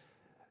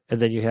 And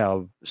then you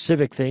have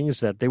civic things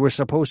that they were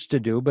supposed to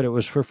do, but it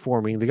was for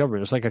forming the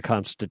government. It's like a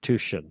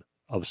constitution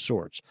of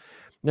sorts.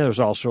 Then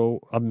there's also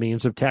a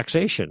means of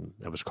taxation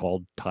that was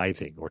called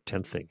tithing or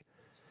tenthing,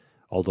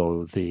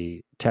 although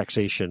the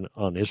taxation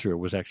on Israel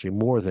was actually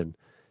more than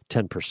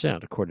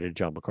 10%, according to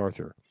John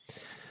MacArthur.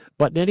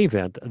 But in any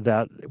event,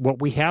 that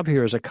what we have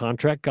here is a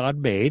contract God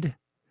made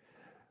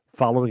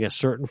following a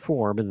certain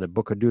form. In the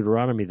book of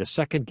Deuteronomy, the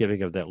second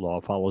giving of that law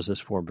follows this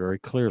form very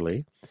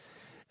clearly,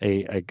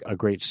 a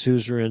great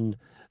suzerain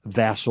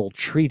vassal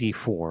treaty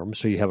form.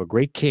 So you have a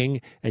great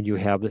king and you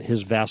have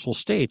his vassal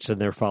states,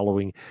 and they're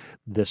following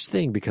this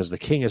thing because the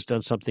king has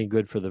done something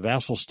good for the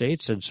vassal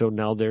states, and so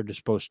now they're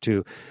supposed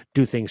to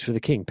do things for the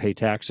king, pay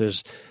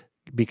taxes,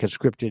 be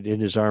conscripted in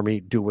his army,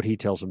 do what he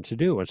tells them to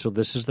do. And so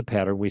this is the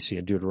pattern we see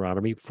in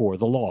Deuteronomy for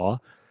the law,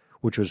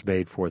 which was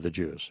made for the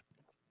Jews.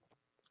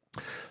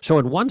 So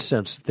in one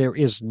sense, there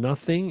is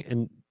nothing,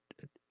 and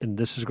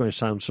this is going to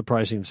sound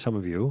surprising to some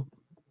of you,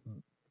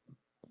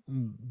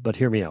 but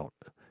hear me out,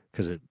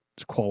 because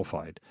it's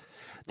qualified.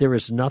 There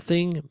is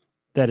nothing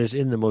that is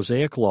in the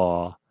Mosaic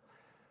Law.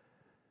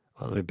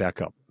 Let me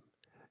back up.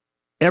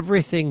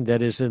 Everything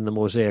that is in the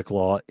Mosaic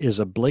Law is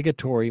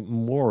obligatory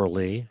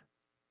morally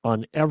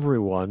on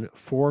everyone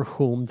for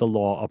whom the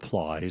law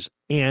applies,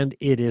 and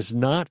it is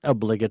not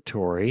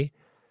obligatory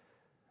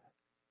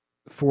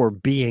for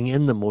being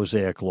in the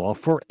Mosaic Law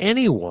for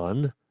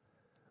anyone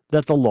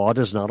that the law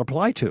does not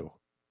apply to,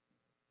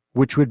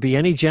 which would be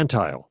any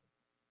Gentile,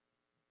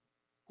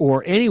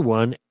 or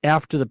anyone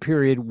after the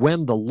period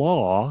when the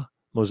law,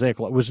 Mosaic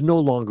law, was no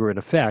longer in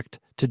effect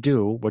to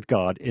do what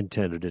God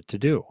intended it to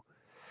do.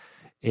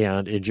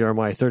 And in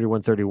Jeremiah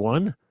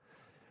 31:31,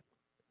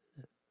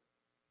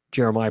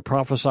 Jeremiah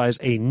prophesies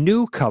a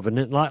new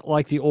covenant, not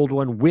like the old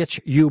one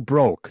which you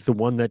broke, the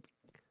one that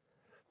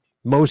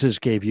Moses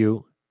gave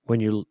you when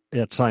you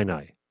at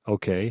Sinai.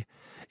 Okay?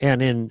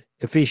 And in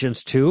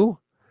Ephesians 2,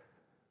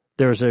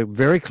 there's a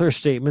very clear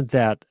statement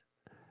that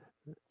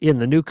in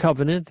the new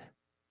covenant,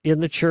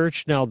 in the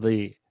church, now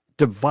the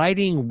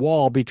dividing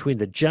wall between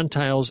the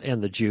Gentiles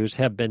and the Jews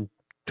have been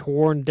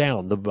torn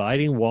down, the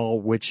dividing wall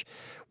which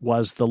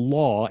was the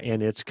law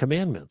and its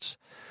commandments.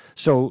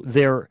 So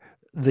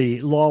the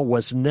law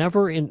was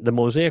never the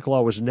Mosaic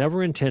law was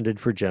never intended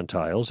for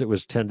Gentiles. It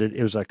was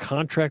a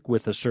contract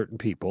with a certain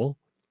people,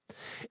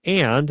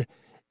 and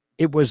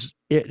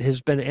it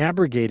has been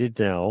abrogated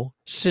now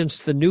since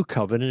the new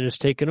covenant has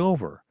taken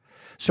over.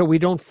 So we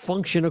don't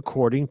function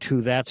according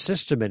to that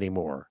system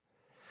anymore.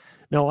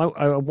 Now,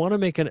 I want to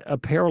make a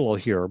parallel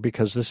here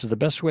because this is the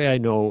best way I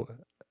know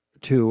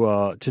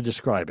to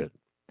describe it.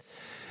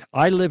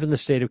 I live in the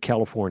state of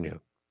California.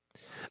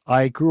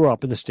 I grew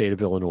up in the state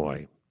of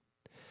Illinois.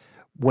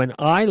 When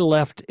I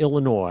left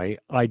Illinois,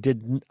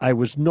 I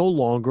was no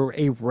longer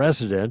a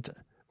resident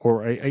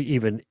or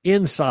even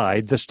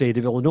inside the state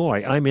of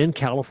Illinois. I'm in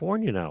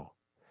California now.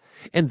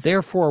 And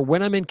therefore,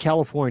 when I'm in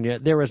California,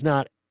 there is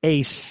not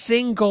a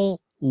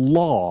single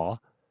law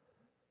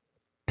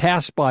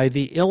passed by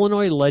the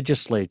Illinois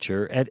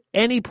legislature at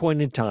any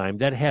point in time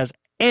that has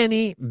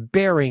any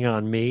bearing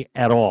on me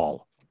at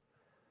all.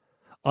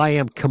 I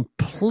am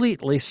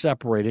completely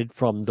separated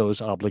from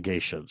those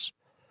obligations.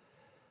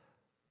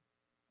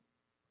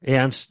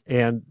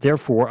 And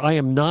therefore, I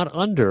am not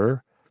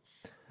under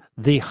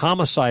the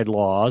homicide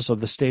laws of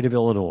the state of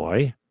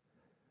Illinois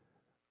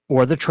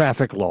or the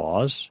traffic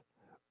laws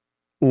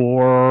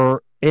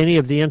or any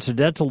of the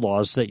incidental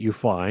laws that you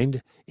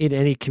find in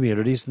any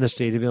communities in the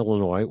state of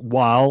Illinois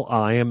while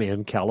I am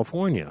in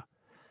California.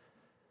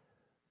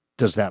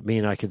 Does that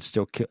mean I can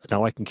still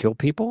now I can kill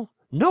people?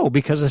 No,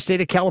 because the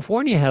state of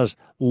California has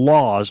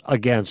laws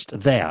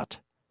against that.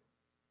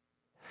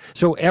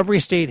 So every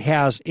state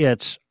has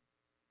its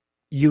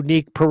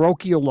unique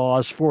parochial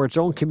laws for its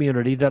own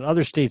community that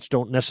other states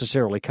don't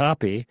necessarily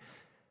copy.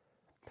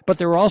 But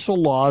there are also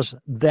laws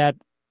that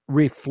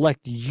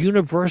reflect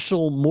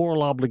universal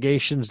moral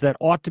obligations that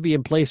ought to be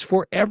in place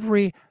for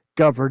every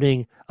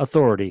governing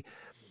authority.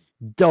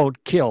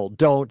 Don't kill,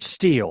 don't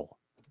steal,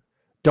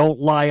 don't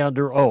lie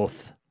under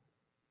oath,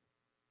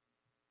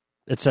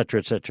 etc.,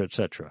 etc.,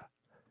 etc.,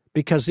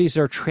 because these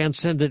are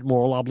transcendent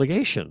moral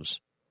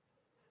obligations.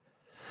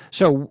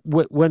 So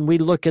when we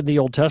look in the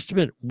Old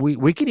Testament,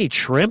 we can eat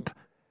shrimp.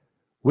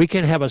 We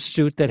can have a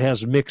suit that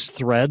has mixed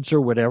threads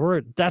or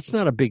whatever. That's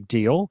not a big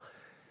deal.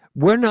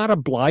 We're not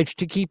obliged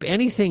to keep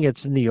anything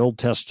that's in the Old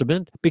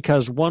Testament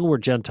because, one, we're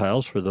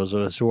Gentiles, for those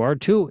of us who are.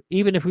 Two,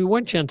 even if we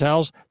weren't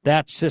Gentiles,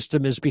 that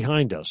system is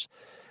behind us.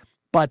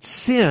 But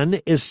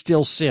sin is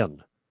still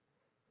sin.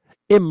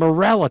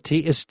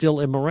 Immorality is still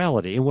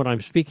immorality. And when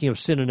I'm speaking of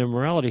sin and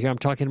immorality here, I'm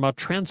talking about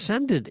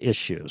transcendent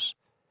issues.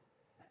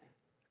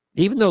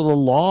 Even though the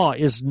law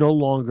is no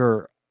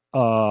longer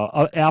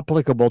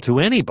applicable to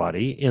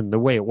anybody in the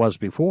way it was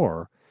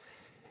before,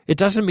 it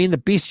doesn't mean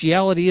that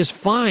bestiality is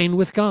fine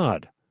with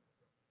God.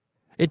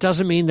 It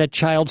doesn't mean that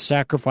child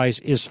sacrifice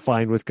is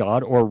fine with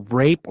God, or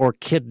rape or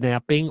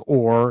kidnapping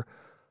or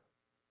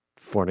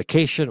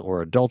fornication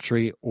or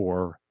adultery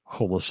or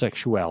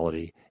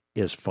homosexuality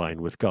is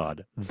fine with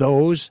God.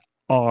 Those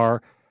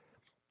are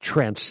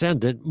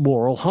transcendent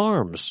moral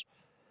harms.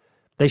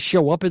 They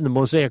show up in the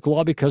Mosaic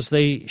Law because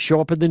they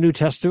show up in the New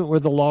Testament where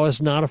the law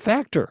is not a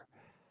factor.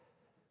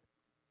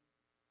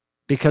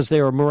 Because they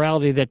are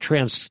morality that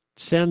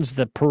transcends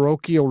the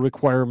parochial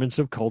requirements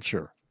of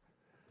culture.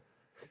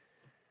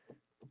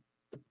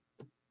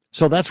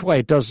 So that's why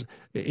it does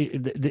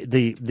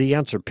the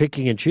answer,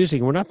 picking and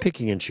choosing. We're not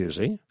picking and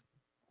choosing.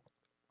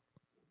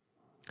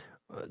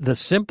 The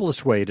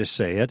simplest way to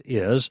say it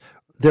is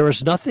there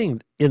is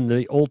nothing in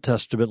the Old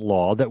Testament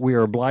law that we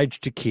are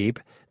obliged to keep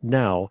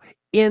now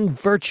in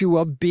virtue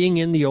of being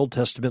in the Old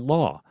Testament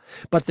law.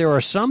 But there are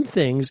some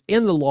things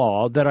in the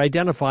law that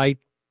identify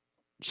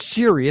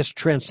serious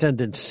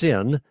transcendent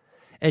sin,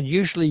 and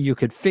usually you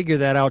could figure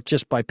that out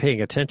just by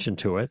paying attention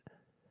to it.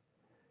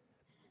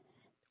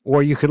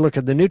 Or you could look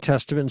at the New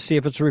Testament and see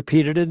if it's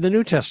repeated in the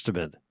New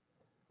Testament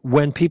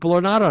when people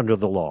are not under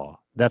the law.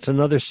 That's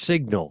another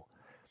signal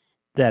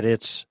that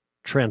it's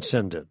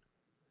transcendent.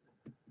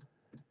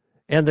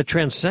 And the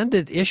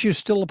transcendent issues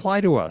still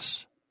apply to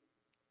us.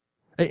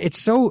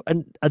 It's so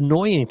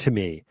annoying to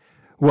me.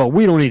 Well,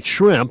 we don't eat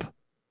shrimp.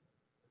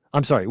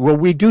 I'm sorry. Well,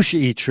 we do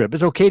eat shrimp.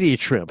 It's okay to eat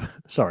shrimp.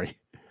 Sorry.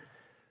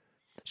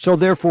 So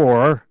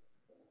therefore,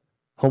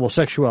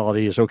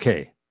 homosexuality is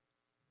okay.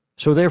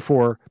 So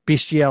therefore,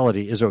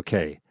 bestiality is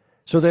okay.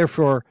 So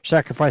therefore,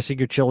 sacrificing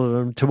your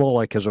children to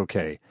Molech is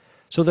okay.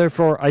 So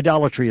therefore,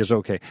 idolatry is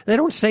okay. They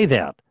don't say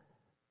that.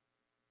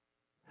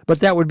 But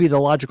that would be the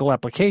logical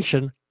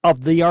application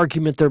of the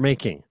argument they're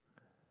making.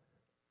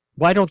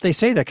 Why don't they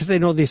say that? Because they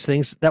know these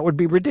things. That would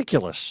be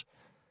ridiculous.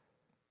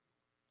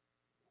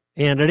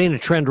 And it ain't a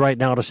trend right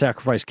now to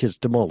sacrifice kids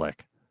to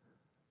Molech.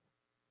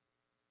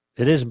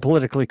 It isn't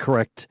politically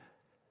correct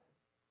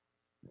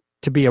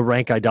to be a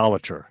rank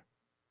idolater,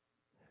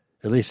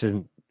 at least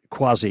in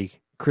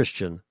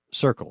quasi-Christian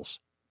circles.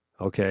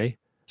 Okay?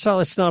 So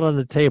it's not on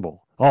the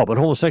table. Oh, but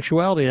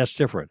homosexuality, that's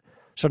different.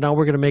 So now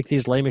we're going to make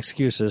these lame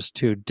excuses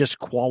to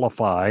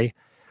disqualify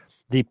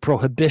the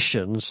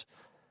prohibitions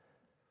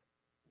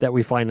that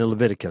we find in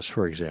Leviticus,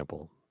 for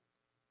example.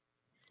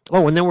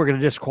 Oh, and then we're going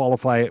to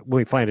disqualify it when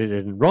we find it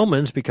in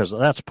Romans because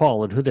that's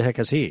Paul, and who the heck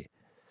is he?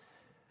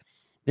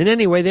 And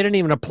anyway, they didn't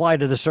even apply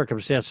to the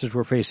circumstances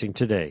we're facing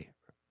today.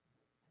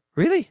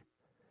 Really?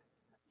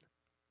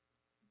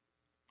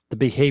 The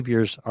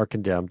behaviors are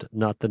condemned,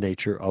 not the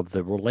nature of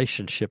the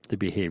relationship the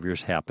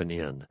behaviors happen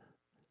in.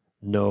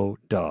 No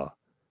duh.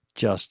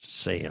 Just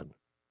saying.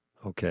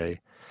 Okay?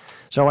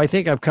 So I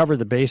think I've covered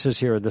the bases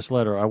here in this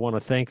letter. I want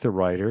to thank the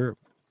writer.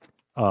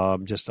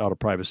 Just out of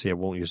privacy, I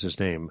won't use his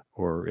name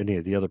or any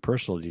of the other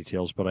personal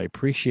details, but I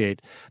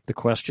appreciate the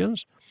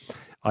questions.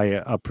 I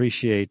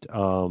appreciate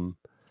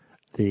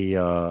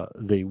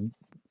the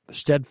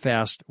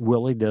steadfast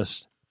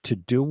willingness to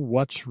do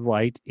what's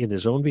right in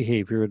his own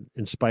behavior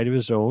in spite of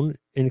his own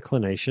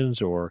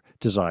inclinations or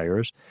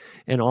desires,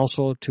 and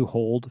also to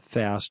hold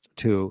fast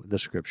to the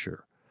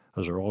Scripture.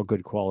 Those are all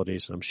good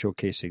qualities, and I'm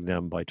showcasing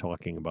them by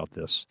talking about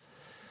this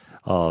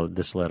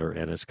letter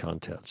and its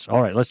contents.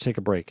 All right, let's take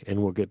a break,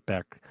 and we'll get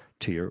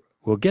to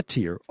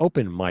your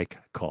open mic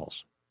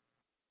calls.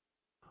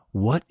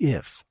 What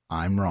if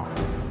I'm wrong?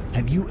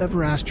 Have you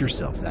ever asked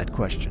yourself that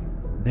question?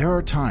 There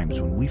are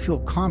times when we feel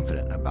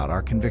confident about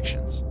our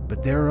convictions,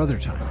 but there are other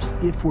times,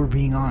 if we're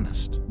being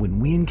honest, when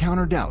we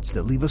encounter doubts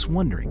that leave us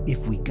wondering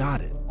if we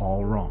got it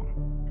all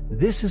wrong.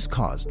 This has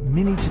caused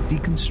many to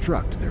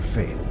deconstruct their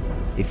faith.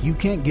 If you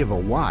can't give a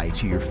why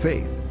to your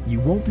faith, you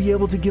won't be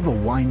able to give a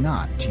why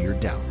not to your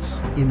doubts.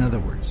 In other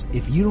words,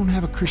 if you don't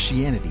have a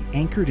Christianity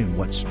anchored in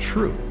what's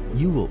true,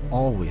 you will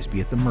always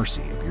be at the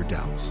mercy of your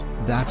doubts.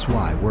 That's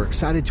why we're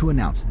excited to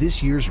announce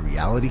this year's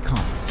Reality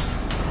Conference.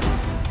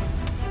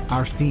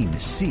 Our theme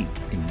is Seek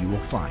and You Will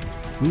Find.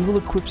 We will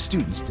equip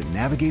students to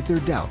navigate their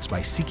doubts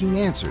by seeking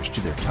answers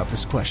to their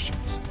toughest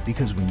questions.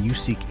 Because when you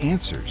seek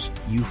answers,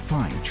 you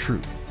find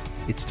truth.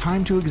 It's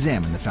time to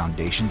examine the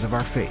foundations of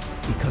our faith,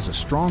 because a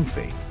strong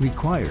faith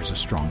requires a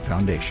strong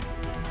foundation.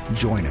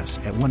 Join us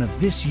at one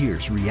of this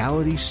year's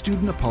Reality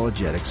Student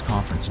Apologetics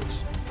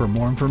conferences. For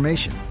more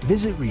information,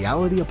 visit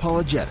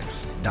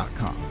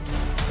realityapologetics.com.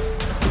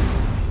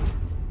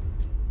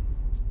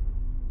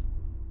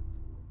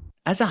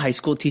 As a high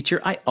school teacher,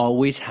 I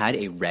always had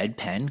a red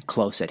pen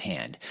close at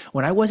hand.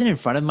 When I wasn't in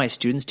front of my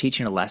students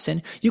teaching a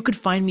lesson, you could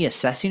find me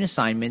assessing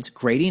assignments,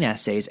 grading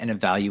essays, and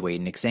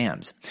evaluating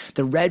exams.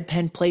 The red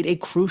pen played a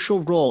crucial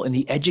role in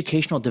the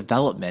educational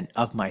development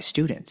of my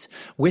students.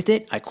 With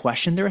it, I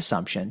questioned their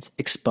assumptions,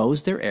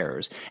 exposed their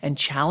errors, and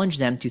challenged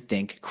them to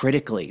think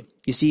critically.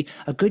 You see,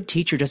 a good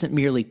teacher doesn't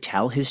merely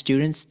tell his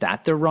students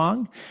that they're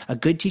wrong. A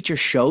good teacher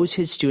shows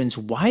his students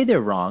why they're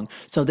wrong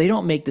so they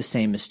don't make the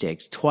same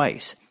mistakes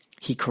twice.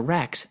 He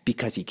corrects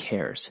because he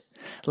cares.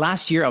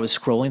 Last year, I was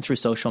scrolling through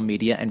social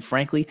media, and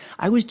frankly,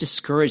 I was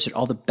discouraged at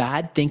all the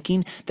bad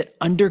thinking that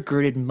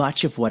undergirded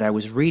much of what I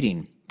was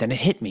reading. Then it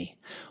hit me.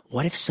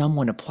 What if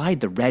someone applied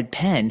the red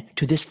pen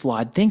to this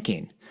flawed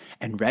thinking?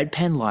 And Red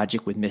Pen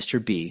Logic with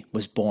Mr. B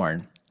was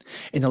born.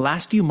 In the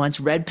last few months,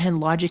 Red Pen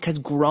Logic has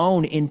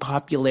grown in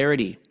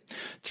popularity.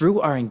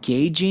 Through our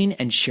engaging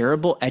and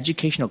shareable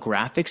educational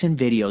graphics and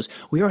videos,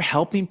 we are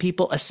helping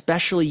people,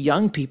 especially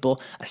young people,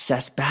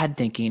 assess bad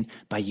thinking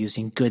by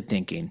using good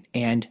thinking.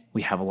 And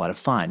we have a lot of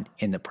fun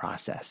in the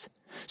process.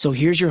 So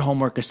here's your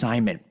homework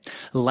assignment.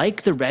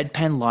 Like the Red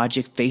Pen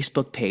Logic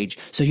Facebook page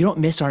so you don't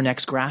miss our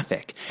next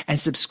graphic. And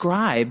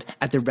subscribe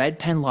at the Red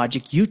Pen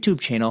Logic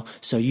YouTube channel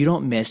so you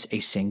don't miss a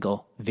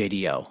single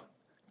video.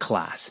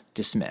 Class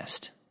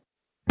dismissed.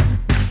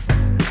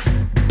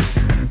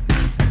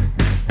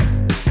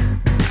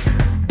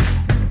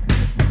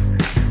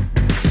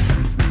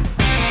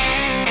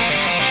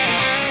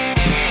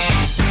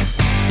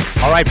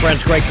 All right,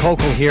 friends, Greg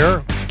Koukl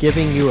here,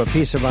 giving you a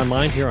piece of my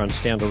mind here on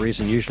Stand to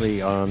Reason,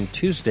 usually on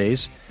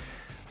Tuesdays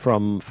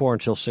from 4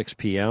 until 6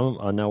 p.m.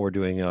 Now we're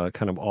doing a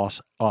kind of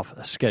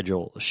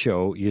off-schedule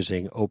show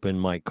using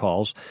open mic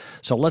calls.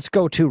 So let's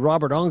go to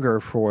Robert Unger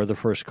for the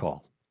first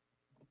call.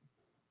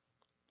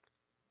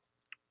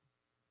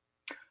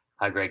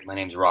 Hi, Greg. My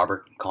name's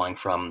Robert, calling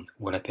from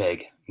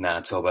Winnipeg,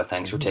 Manitoba.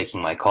 Thanks for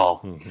taking my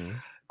call. Mm-hmm.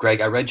 Greg,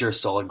 I read your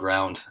Solid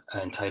Ground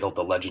entitled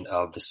The Legend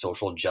of the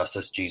Social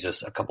Justice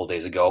Jesus a couple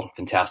days ago.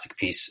 Fantastic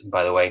piece,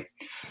 by the way.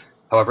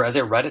 However, as I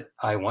read it,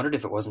 I wondered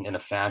if it wasn't in a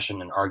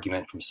fashion an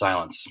argument from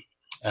silence.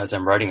 As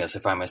I'm writing this, I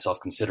find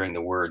myself considering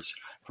the words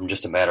from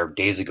just a matter of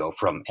days ago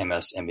from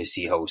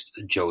MSNBC host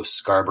Joe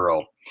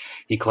Scarborough.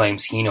 He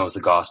claims he knows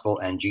the gospel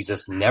and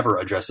Jesus never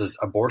addresses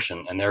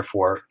abortion, and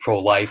therefore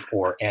pro-life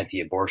or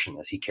anti-abortion,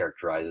 as he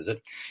characterizes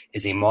it,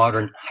 is a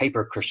modern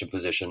hyper-Christian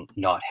position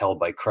not held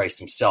by Christ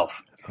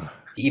himself.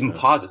 He even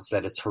posits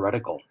that it's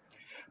heretical.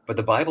 But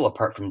the Bible,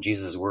 apart from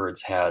Jesus'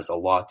 words, has a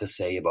lot to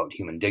say about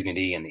human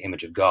dignity and the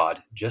image of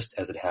God, just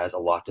as it has a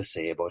lot to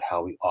say about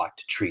how we ought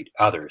to treat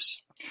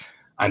others.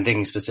 I'm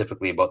thinking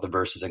specifically about the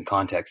verses and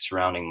context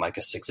surrounding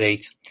Micah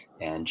 6:8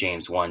 and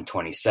James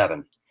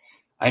 1:27.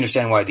 I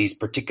understand why these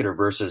particular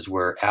verses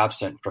were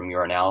absent from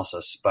your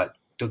analysis, but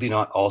do they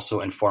not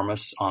also inform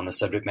us on the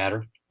subject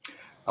matter?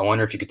 I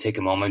wonder if you could take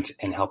a moment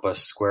and help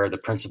us square the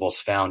principles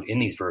found in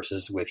these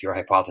verses with your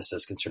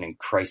hypothesis concerning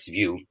Christ's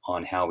view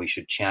on how we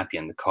should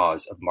champion the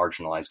cause of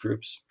marginalized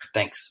groups.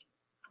 Thanks.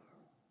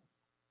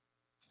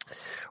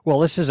 Well,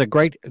 this is a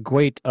great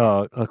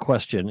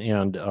question,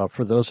 and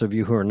for those of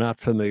you who are not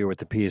familiar with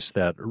the piece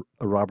that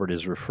Robert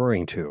is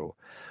referring to,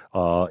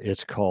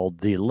 it's called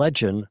The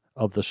Legend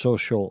of the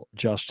Social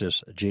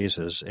Justice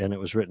Jesus, and it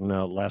was written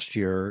last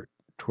year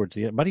towards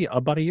the end,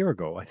 about a year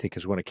ago, I think,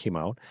 is when it came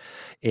out,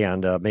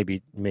 and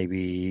maybe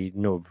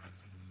November.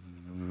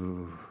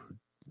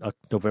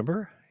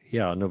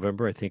 Yeah,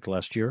 November, I think,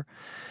 last year.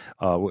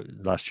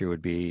 Last year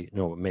would be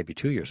maybe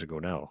 2 years ago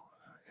now.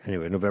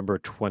 Anyway, November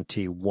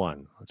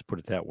 21, let's put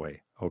it that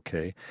way,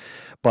 okay?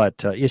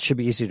 But it should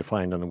be easy to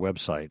find on the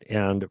website.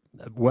 And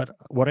what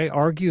I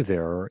argue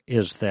there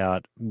is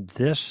that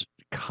this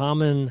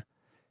common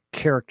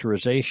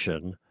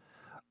characterization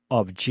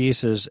of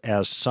Jesus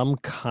as some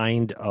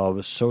kind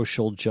of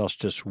social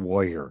justice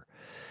warrior,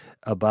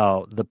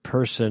 about the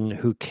person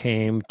who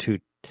came to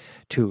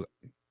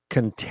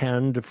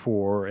contend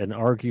for and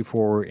argue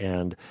for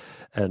and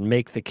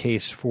make the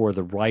case for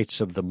the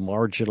rights of the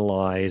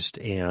marginalized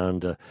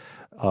and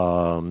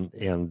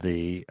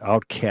the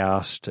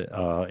outcast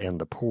and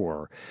the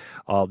poor.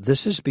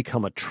 This has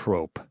become a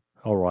trope.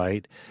 All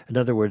right. In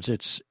other words,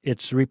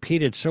 it's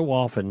repeated so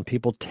often,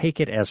 people take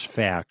it as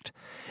fact,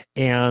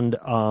 and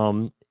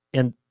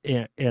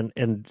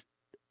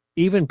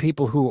even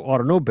people who ought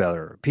to know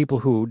better, people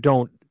who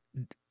don't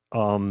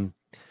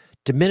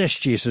diminish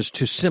Jesus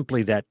to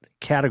simply that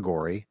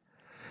category,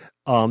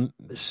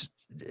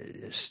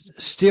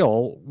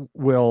 still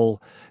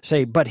will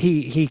say, but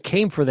he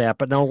came for that,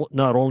 but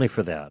not only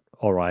for that.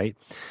 All right.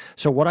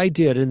 So what I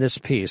did in this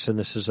piece, and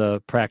this is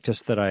a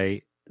practice that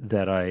I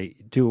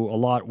do a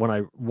lot when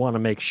I want to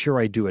make sure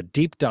I do a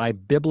deep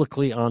dive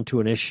biblically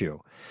onto an issue,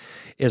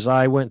 is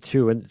I went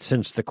through, and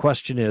since the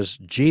question is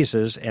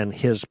Jesus and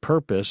his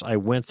purpose, I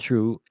went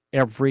through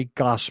every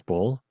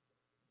gospel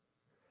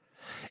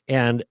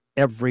and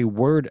every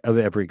word of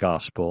every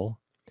gospel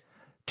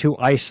to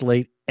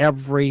isolate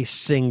every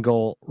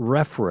single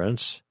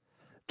reference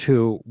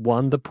to,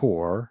 one, the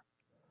poor,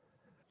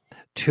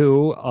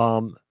 two,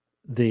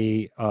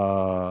 the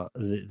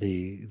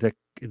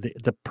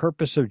the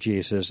purpose of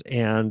Jesus,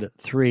 and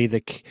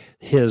 3,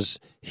 his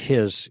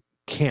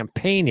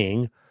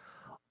campaigning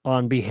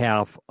on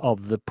behalf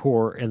of the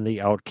poor and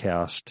the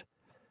outcast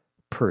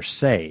per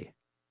se.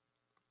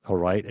 All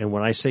right, and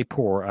when I say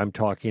poor, I'm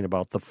talking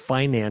about the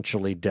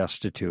financially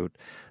destitute,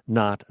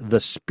 not the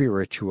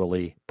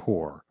spiritually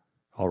poor.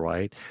 All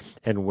right,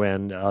 and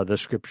when the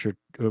scripture,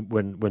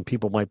 when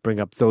people might bring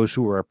up those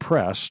who are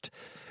oppressed,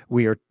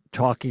 we are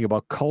talking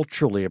about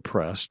culturally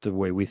oppressed, the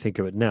way we think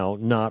of it now,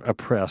 not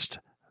oppressed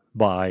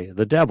by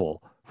the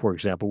devil, for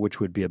example, which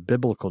would be a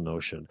biblical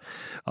notion.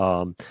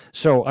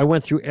 So I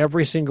went through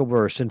every single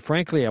verse, and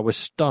frankly, I was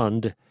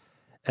stunned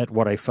at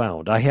what I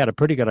found. I had a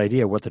pretty good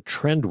idea what the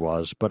trend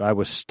was, but I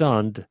was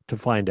stunned to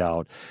find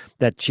out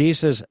that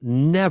Jesus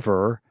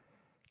never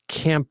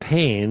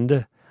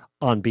campaigned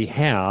on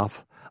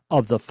behalf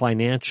of the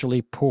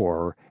financially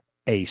poor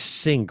a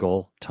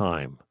single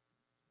time.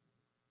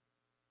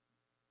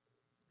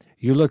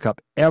 You look up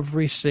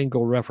every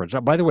single reference.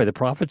 By the way, the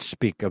prophets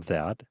speak of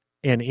that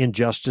and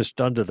injustice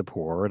done to the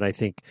poor, and I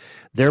think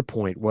their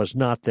point was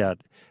not that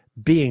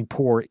being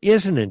poor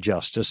is an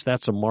injustice,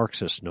 that's a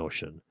Marxist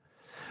notion,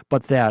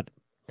 but that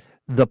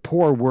the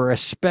poor were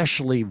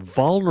especially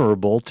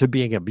vulnerable to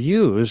being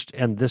abused,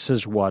 and this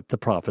is what the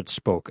prophets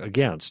spoke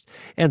against.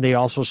 And they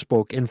also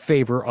spoke in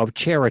favor of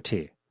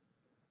charity,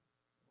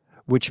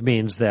 which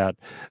means that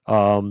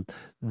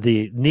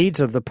the needs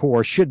of the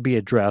poor should be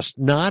addressed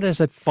not as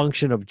a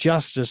function of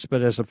justice,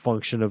 but as a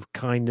function of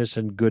kindness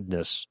and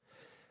goodness,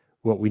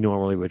 what we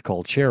normally would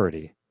call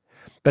charity.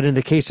 But in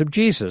the case of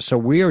Jesus, so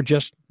we're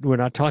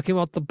not talking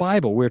about the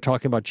Bible, we're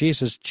talking about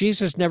Jesus.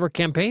 Jesus never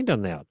campaigned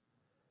on that.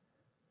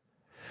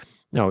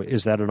 Now,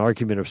 is that an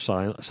argument of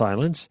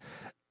silence?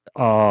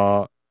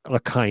 A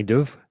kind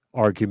of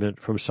argument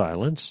from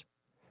silence.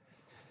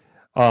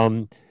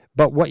 But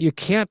what you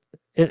can't,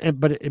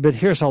 but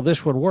here's how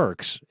this one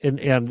works.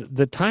 And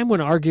the time when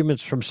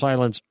arguments from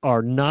silence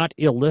are not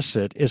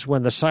illicit is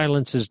when the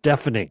silence is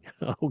deafening,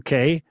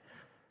 okay?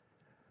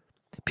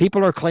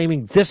 People are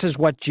claiming this is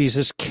what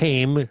Jesus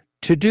came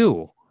to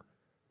do.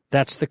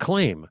 That's the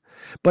claim.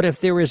 But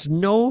if there is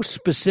no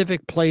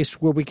specific place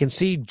where we can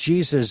see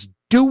Jesus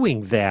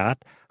doing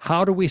that,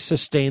 how do we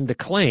sustain the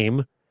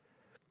claim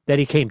that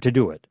he came to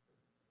do it?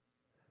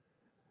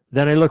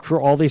 Then I look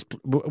for all these,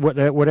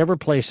 whatever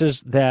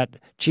places that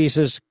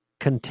Jesus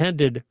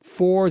contended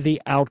for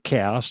the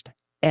outcast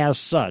as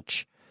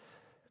such,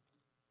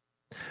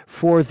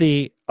 for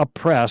the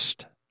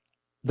oppressed,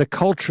 the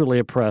culturally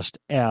oppressed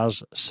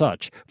as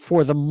such,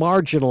 for the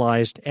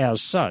marginalized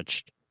as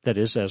such, that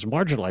is, as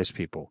marginalized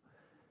people.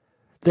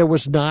 There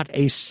was not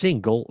a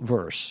single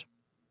verse.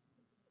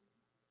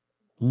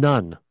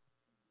 None.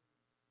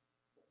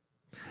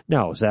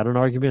 Now, is that an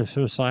argument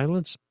from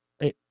silence?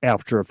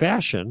 After a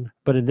fashion,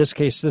 but in this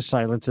case, the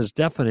silence is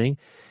deafening,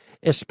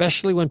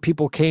 especially when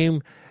people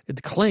claim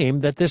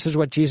that this is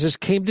what Jesus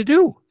came to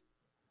do,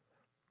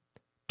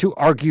 to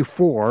argue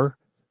for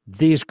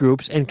these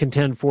groups and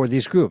contend for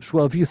these groups.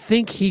 Well, if you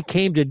think he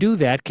came to do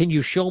that, can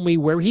you show me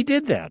where he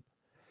did that?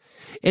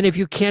 And if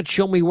you can't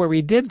show me where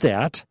he did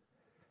that,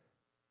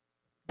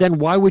 then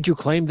why would you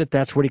claim that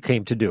that's what he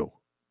came to do?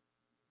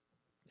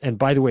 And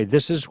by the way,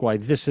 this is why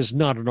this is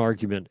not an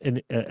argument,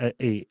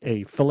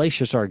 a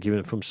fallacious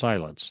argument from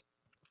silence.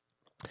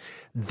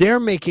 They're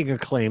making a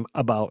claim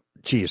about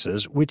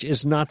Jesus, which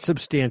is not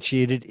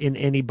substantiated in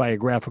any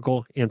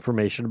biographical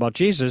information about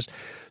Jesus,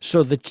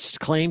 so the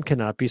claim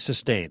cannot be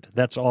sustained.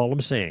 That's all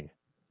I'm saying.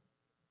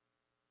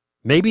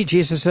 Maybe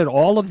Jesus said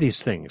all of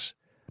these things,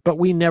 but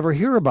we never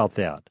hear about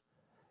that.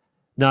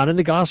 Not in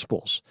the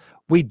Gospels.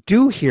 We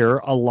do hear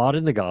a lot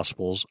in the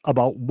Gospels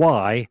about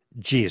why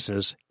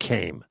Jesus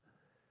came.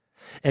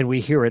 And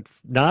we hear it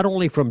not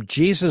only from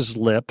Jesus'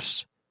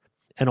 lips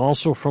and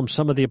also from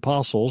some of the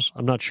apostles.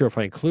 I'm not sure if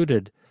I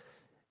included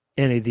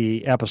any of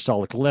the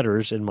apostolic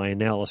letters in my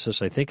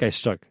analysis. I think I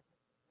stuck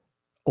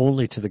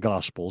only to the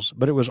Gospels.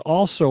 But it was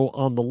also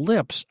on the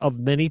lips of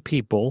many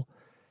people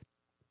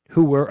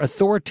who were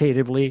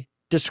authoritatively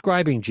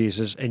describing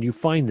Jesus, and you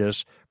find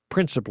this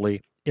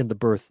principally in the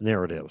birth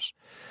narratives.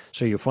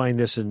 So you find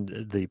this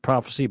in the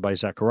prophecy by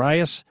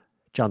Zacharias,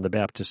 John the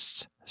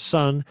Baptist's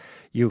son.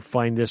 You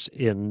find this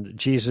in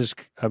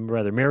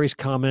Mary's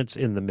comments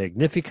in the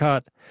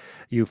Magnificat.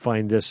 You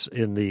find this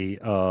in the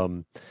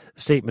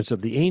statements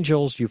of the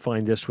angels. You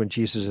find this when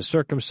Jesus is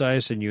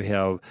circumcised, and you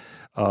have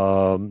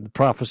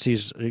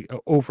prophecies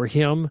over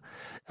him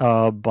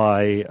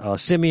by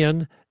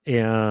Simeon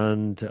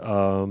and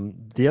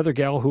the other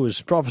gal who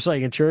is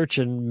prophesying in church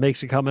and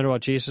makes a comment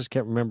about Jesus.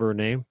 Can't remember her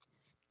name.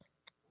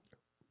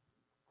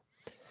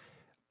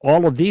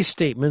 All of these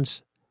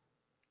statements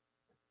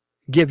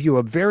give you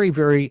a very,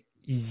 very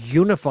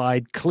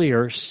unified,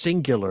 clear,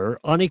 singular,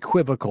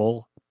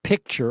 unequivocal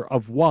picture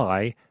of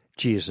why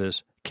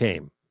Jesus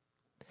came.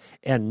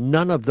 And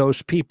none of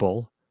those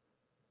people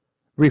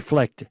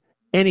reflect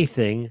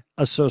anything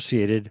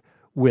associated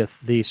with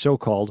the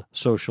so-called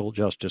social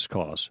justice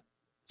cause.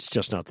 It's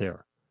just not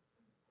there.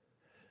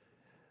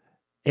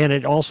 And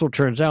it also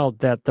turns out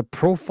that the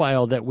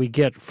profile that we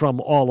get from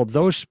all of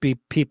those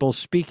people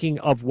speaking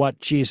of what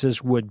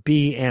Jesus would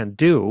be and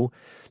do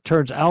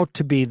turns out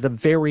to be the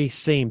very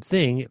same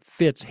thing. It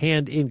fits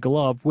hand in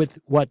glove with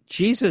what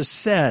Jesus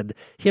said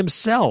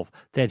himself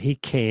that he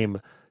came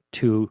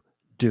to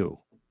do.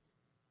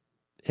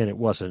 And it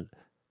wasn't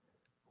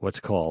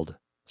what's called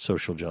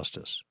social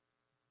justice.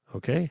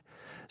 Okay?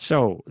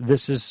 So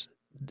this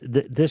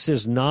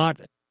is not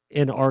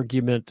an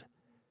argument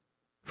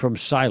from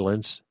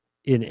silence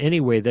in any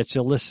way that's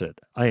illicit.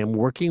 I am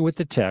working with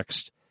the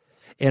text,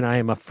 and I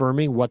am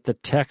affirming what the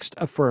text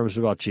affirms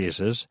about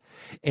Jesus,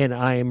 and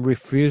I am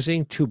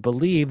refusing to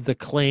believe the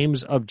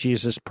claims of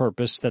Jesus'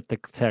 purpose that the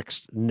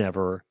text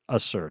never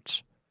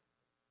asserts.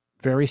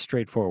 Very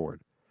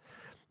straightforward.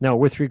 Now,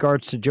 with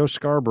regards to Joe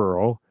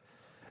Scarborough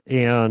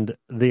and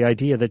the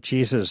idea that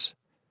Jesus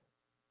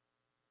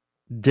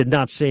did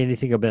not say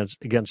anything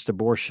against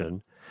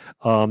abortion,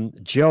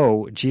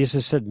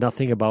 Jesus said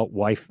nothing about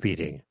wife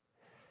beating,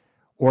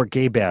 or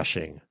gay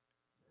bashing,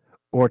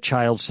 or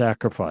child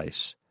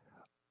sacrifice,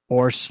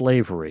 or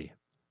slavery.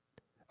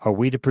 Are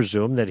we to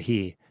presume that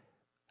he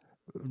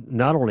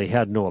not only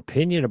had no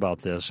opinion about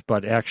this,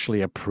 but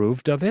actually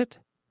approved of it?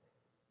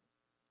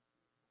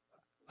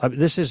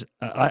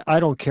 I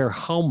don't care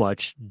how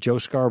much Joe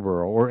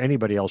Scarborough or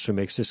anybody else who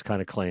makes this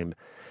kind of claim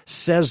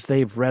says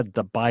they've read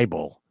the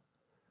Bible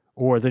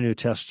or the New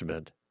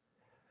Testament.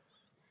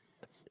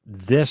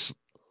 This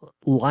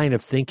line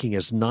of thinking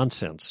is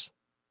nonsense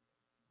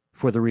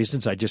for the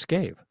reasons I just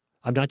gave.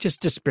 I'm not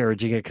just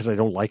disparaging it because I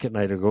don't like it and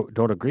I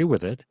don't agree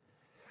with it.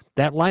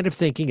 That line of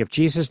thinking, if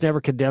Jesus never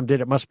condemned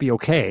it, it must be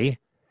okay,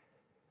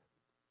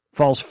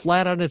 falls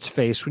flat on its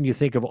face when you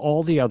think of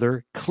all the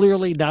other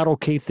clearly not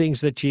okay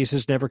things that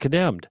Jesus never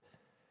condemned.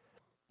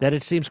 That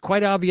it seems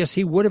quite obvious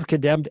he would have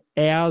condemned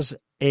as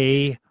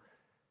a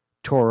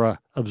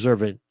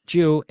Torah-observant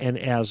Jew and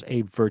as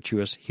a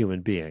virtuous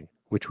human being,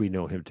 which we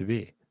know him to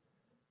be.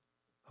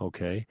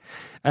 Okay?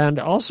 And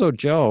also,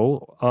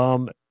 Joe,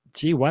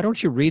 why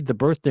don't you read the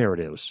birth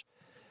narratives?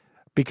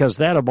 Because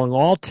that, among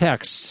all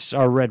texts,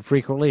 are read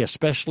frequently,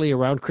 especially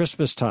around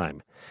Christmas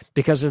time.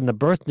 Because in the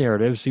birth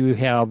narratives, you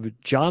have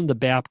John the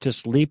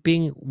Baptist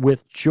leaping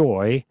with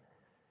joy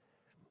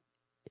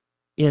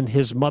in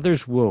his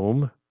mother's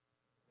womb,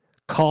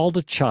 called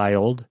a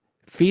child,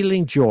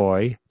 feeling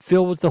joy,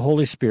 filled with the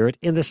Holy Spirit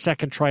in the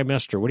second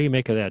trimester. What do you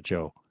make of that,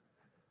 Joe?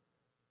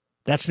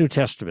 That's New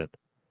Testament.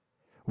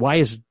 Why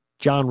is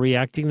John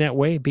reacting that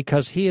way?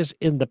 Because he is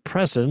in the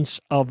presence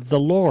of the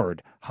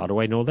Lord. How do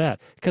I know that?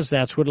 Because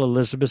that's what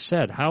Elizabeth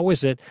said. How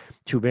is it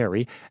to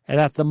Mary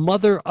that the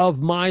mother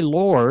of my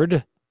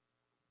Lord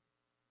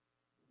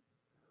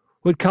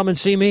would come and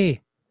see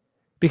me?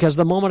 Because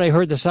the moment I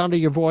heard the sound of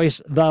your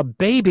voice, the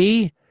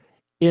baby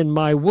in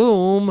my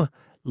womb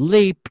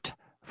leaped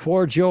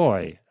for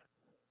joy.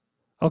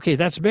 Okay,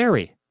 that's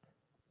Mary.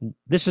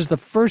 This is the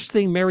first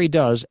thing Mary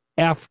does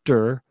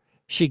after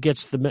she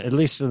gets at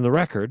least in the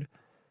record,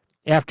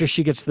 after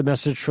she gets the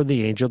message from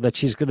the angel that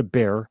she's going to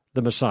bear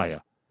the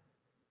Messiah,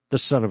 the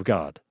Son of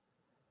God,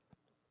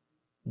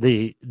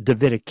 the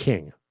Davidic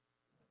king,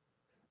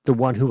 the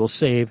one who will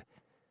save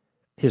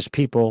his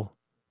people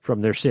from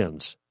their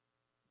sins.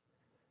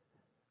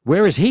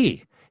 Where is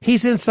he?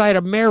 He's inside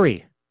of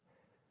Mary.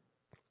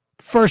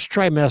 First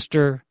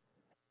trimester,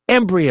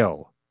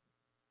 embryo,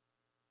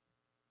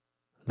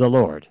 the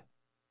Lord.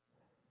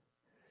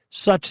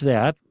 Such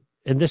that,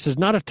 and this is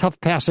not a tough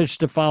passage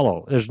to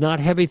follow. There's not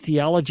heavy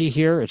theology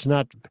here. It's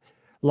not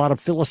a lot of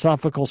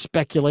philosophical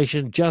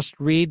speculation. Just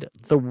read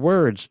the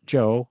words,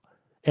 Joe,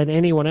 and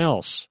anyone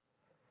else.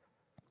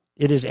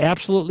 It is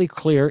absolutely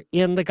clear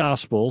in the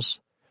Gospels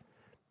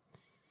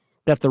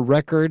that the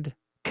record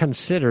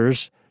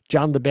considers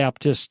John the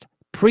Baptist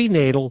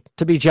prenatal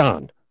to be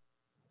John,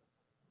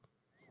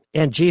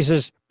 and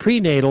Jesus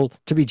prenatal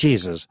to be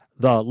Jesus,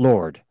 the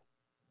Lord.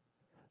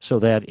 So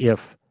that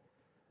if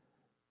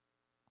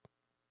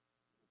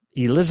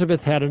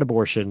Elizabeth had an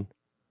abortion,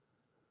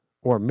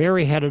 or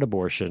Mary had an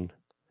abortion,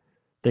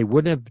 they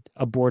wouldn't have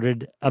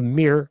aborted a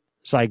mere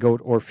zygote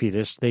or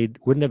fetus. They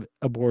wouldn't have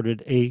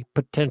aborted a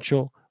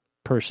potential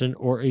person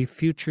or a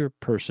future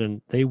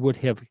person. They would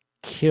have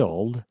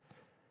killed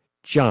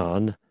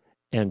John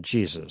and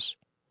Jesus.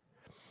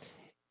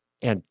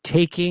 And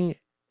taking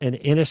an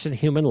innocent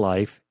human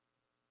life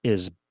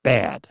is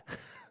bad.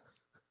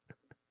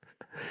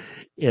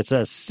 It's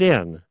a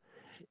sin.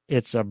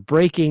 It's a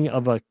breaking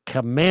of a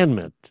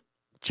commandment,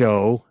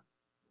 Joe.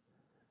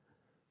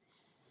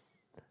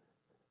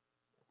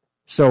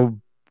 So,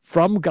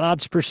 from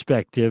God's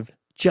perspective,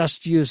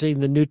 just using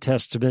the New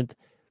Testament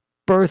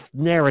birth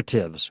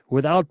narratives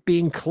without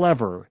being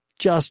clever,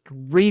 just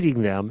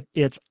reading them,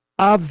 it's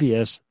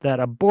obvious that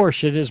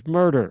abortion is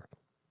murder.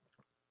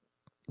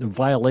 In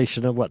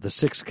violation of what? The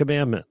Sixth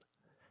Commandment.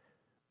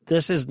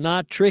 This is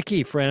not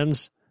tricky,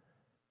 friends.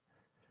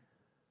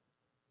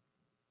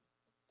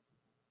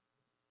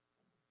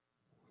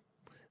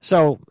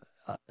 So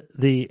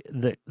the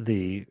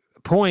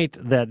point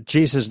that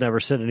Jesus never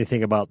said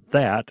anything about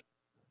that,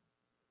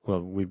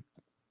 well, we've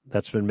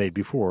that's been made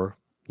before,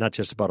 not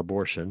just about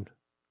abortion.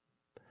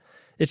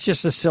 It's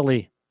just a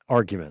silly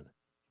argument.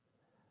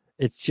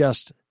 It's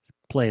just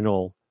plain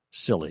old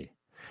silly.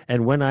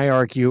 And when I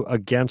argue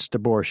against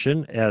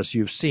abortion, as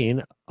you've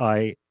seen,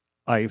 I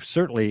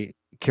certainly,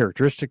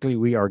 characteristically,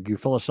 we argue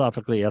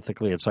philosophically,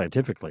 ethically, and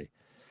scientifically.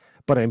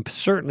 But I'm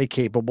certainly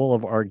capable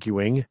of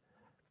arguing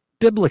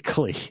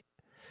biblically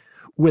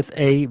with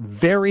a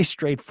very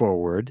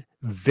straightforward,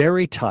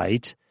 very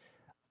tight,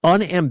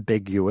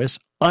 unambiguous,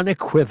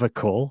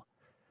 unequivocal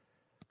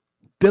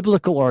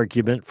biblical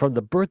argument from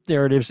the birth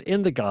narratives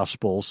in the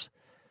Gospels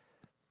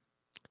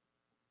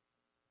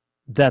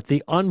that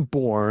the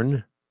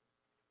unborn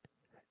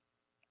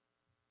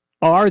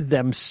are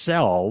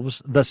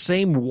themselves the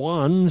same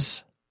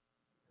ones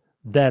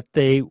that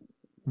they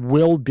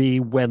will be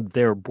when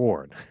they're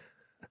born.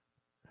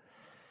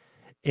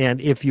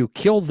 And if you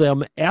kill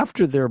them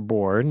after they're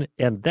born,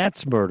 and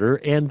that's murder,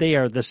 and they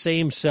are the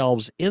same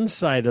selves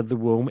inside of the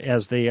womb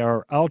as they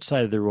are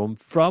outside of the womb,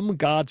 from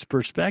God's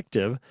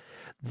perspective,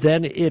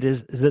 then it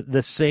is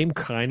the same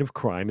kind of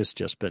crime has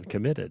just been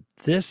committed.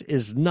 This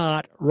is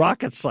not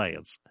rocket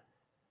science.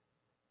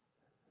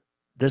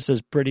 This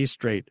is pretty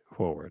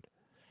straightforward.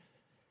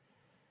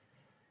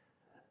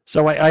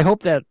 So I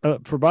hope that,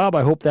 for Bob,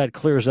 I hope that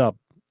clears up,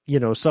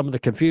 some of the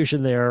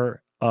confusion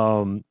there.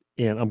 And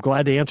I'm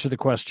glad to answer the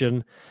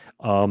question.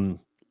 And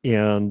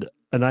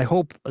I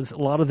hope a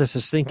lot of this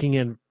is sinking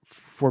in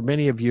for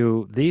many of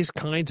you, these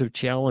kinds of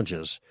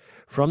challenges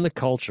from the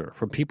culture,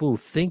 from people who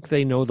think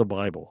they know the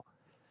Bible.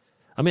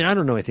 I mean, I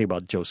don't know anything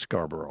about Joe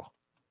Scarborough.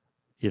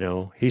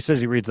 He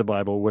says he reads the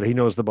Bible, he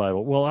knows the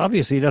Bible. Well,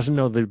 obviously he doesn't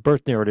know the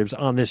birth narratives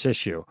on this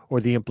issue or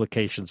the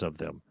implications of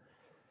them.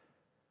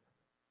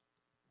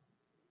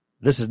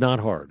 This is not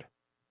hard.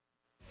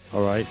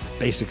 All right?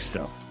 Basic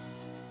stuff.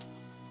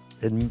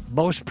 And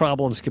most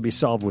problems can be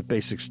solved with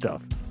basic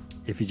stuff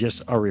if you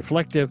just are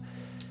reflective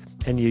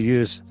and you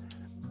use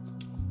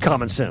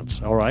common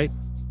sense, all right?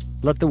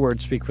 Let the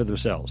words speak for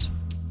themselves.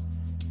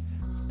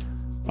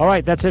 All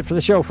right, that's it for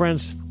the show,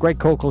 friends. Greg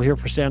Koukl here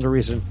for Stand to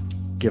Reason.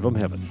 Give them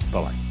heaven.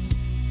 Bye-bye.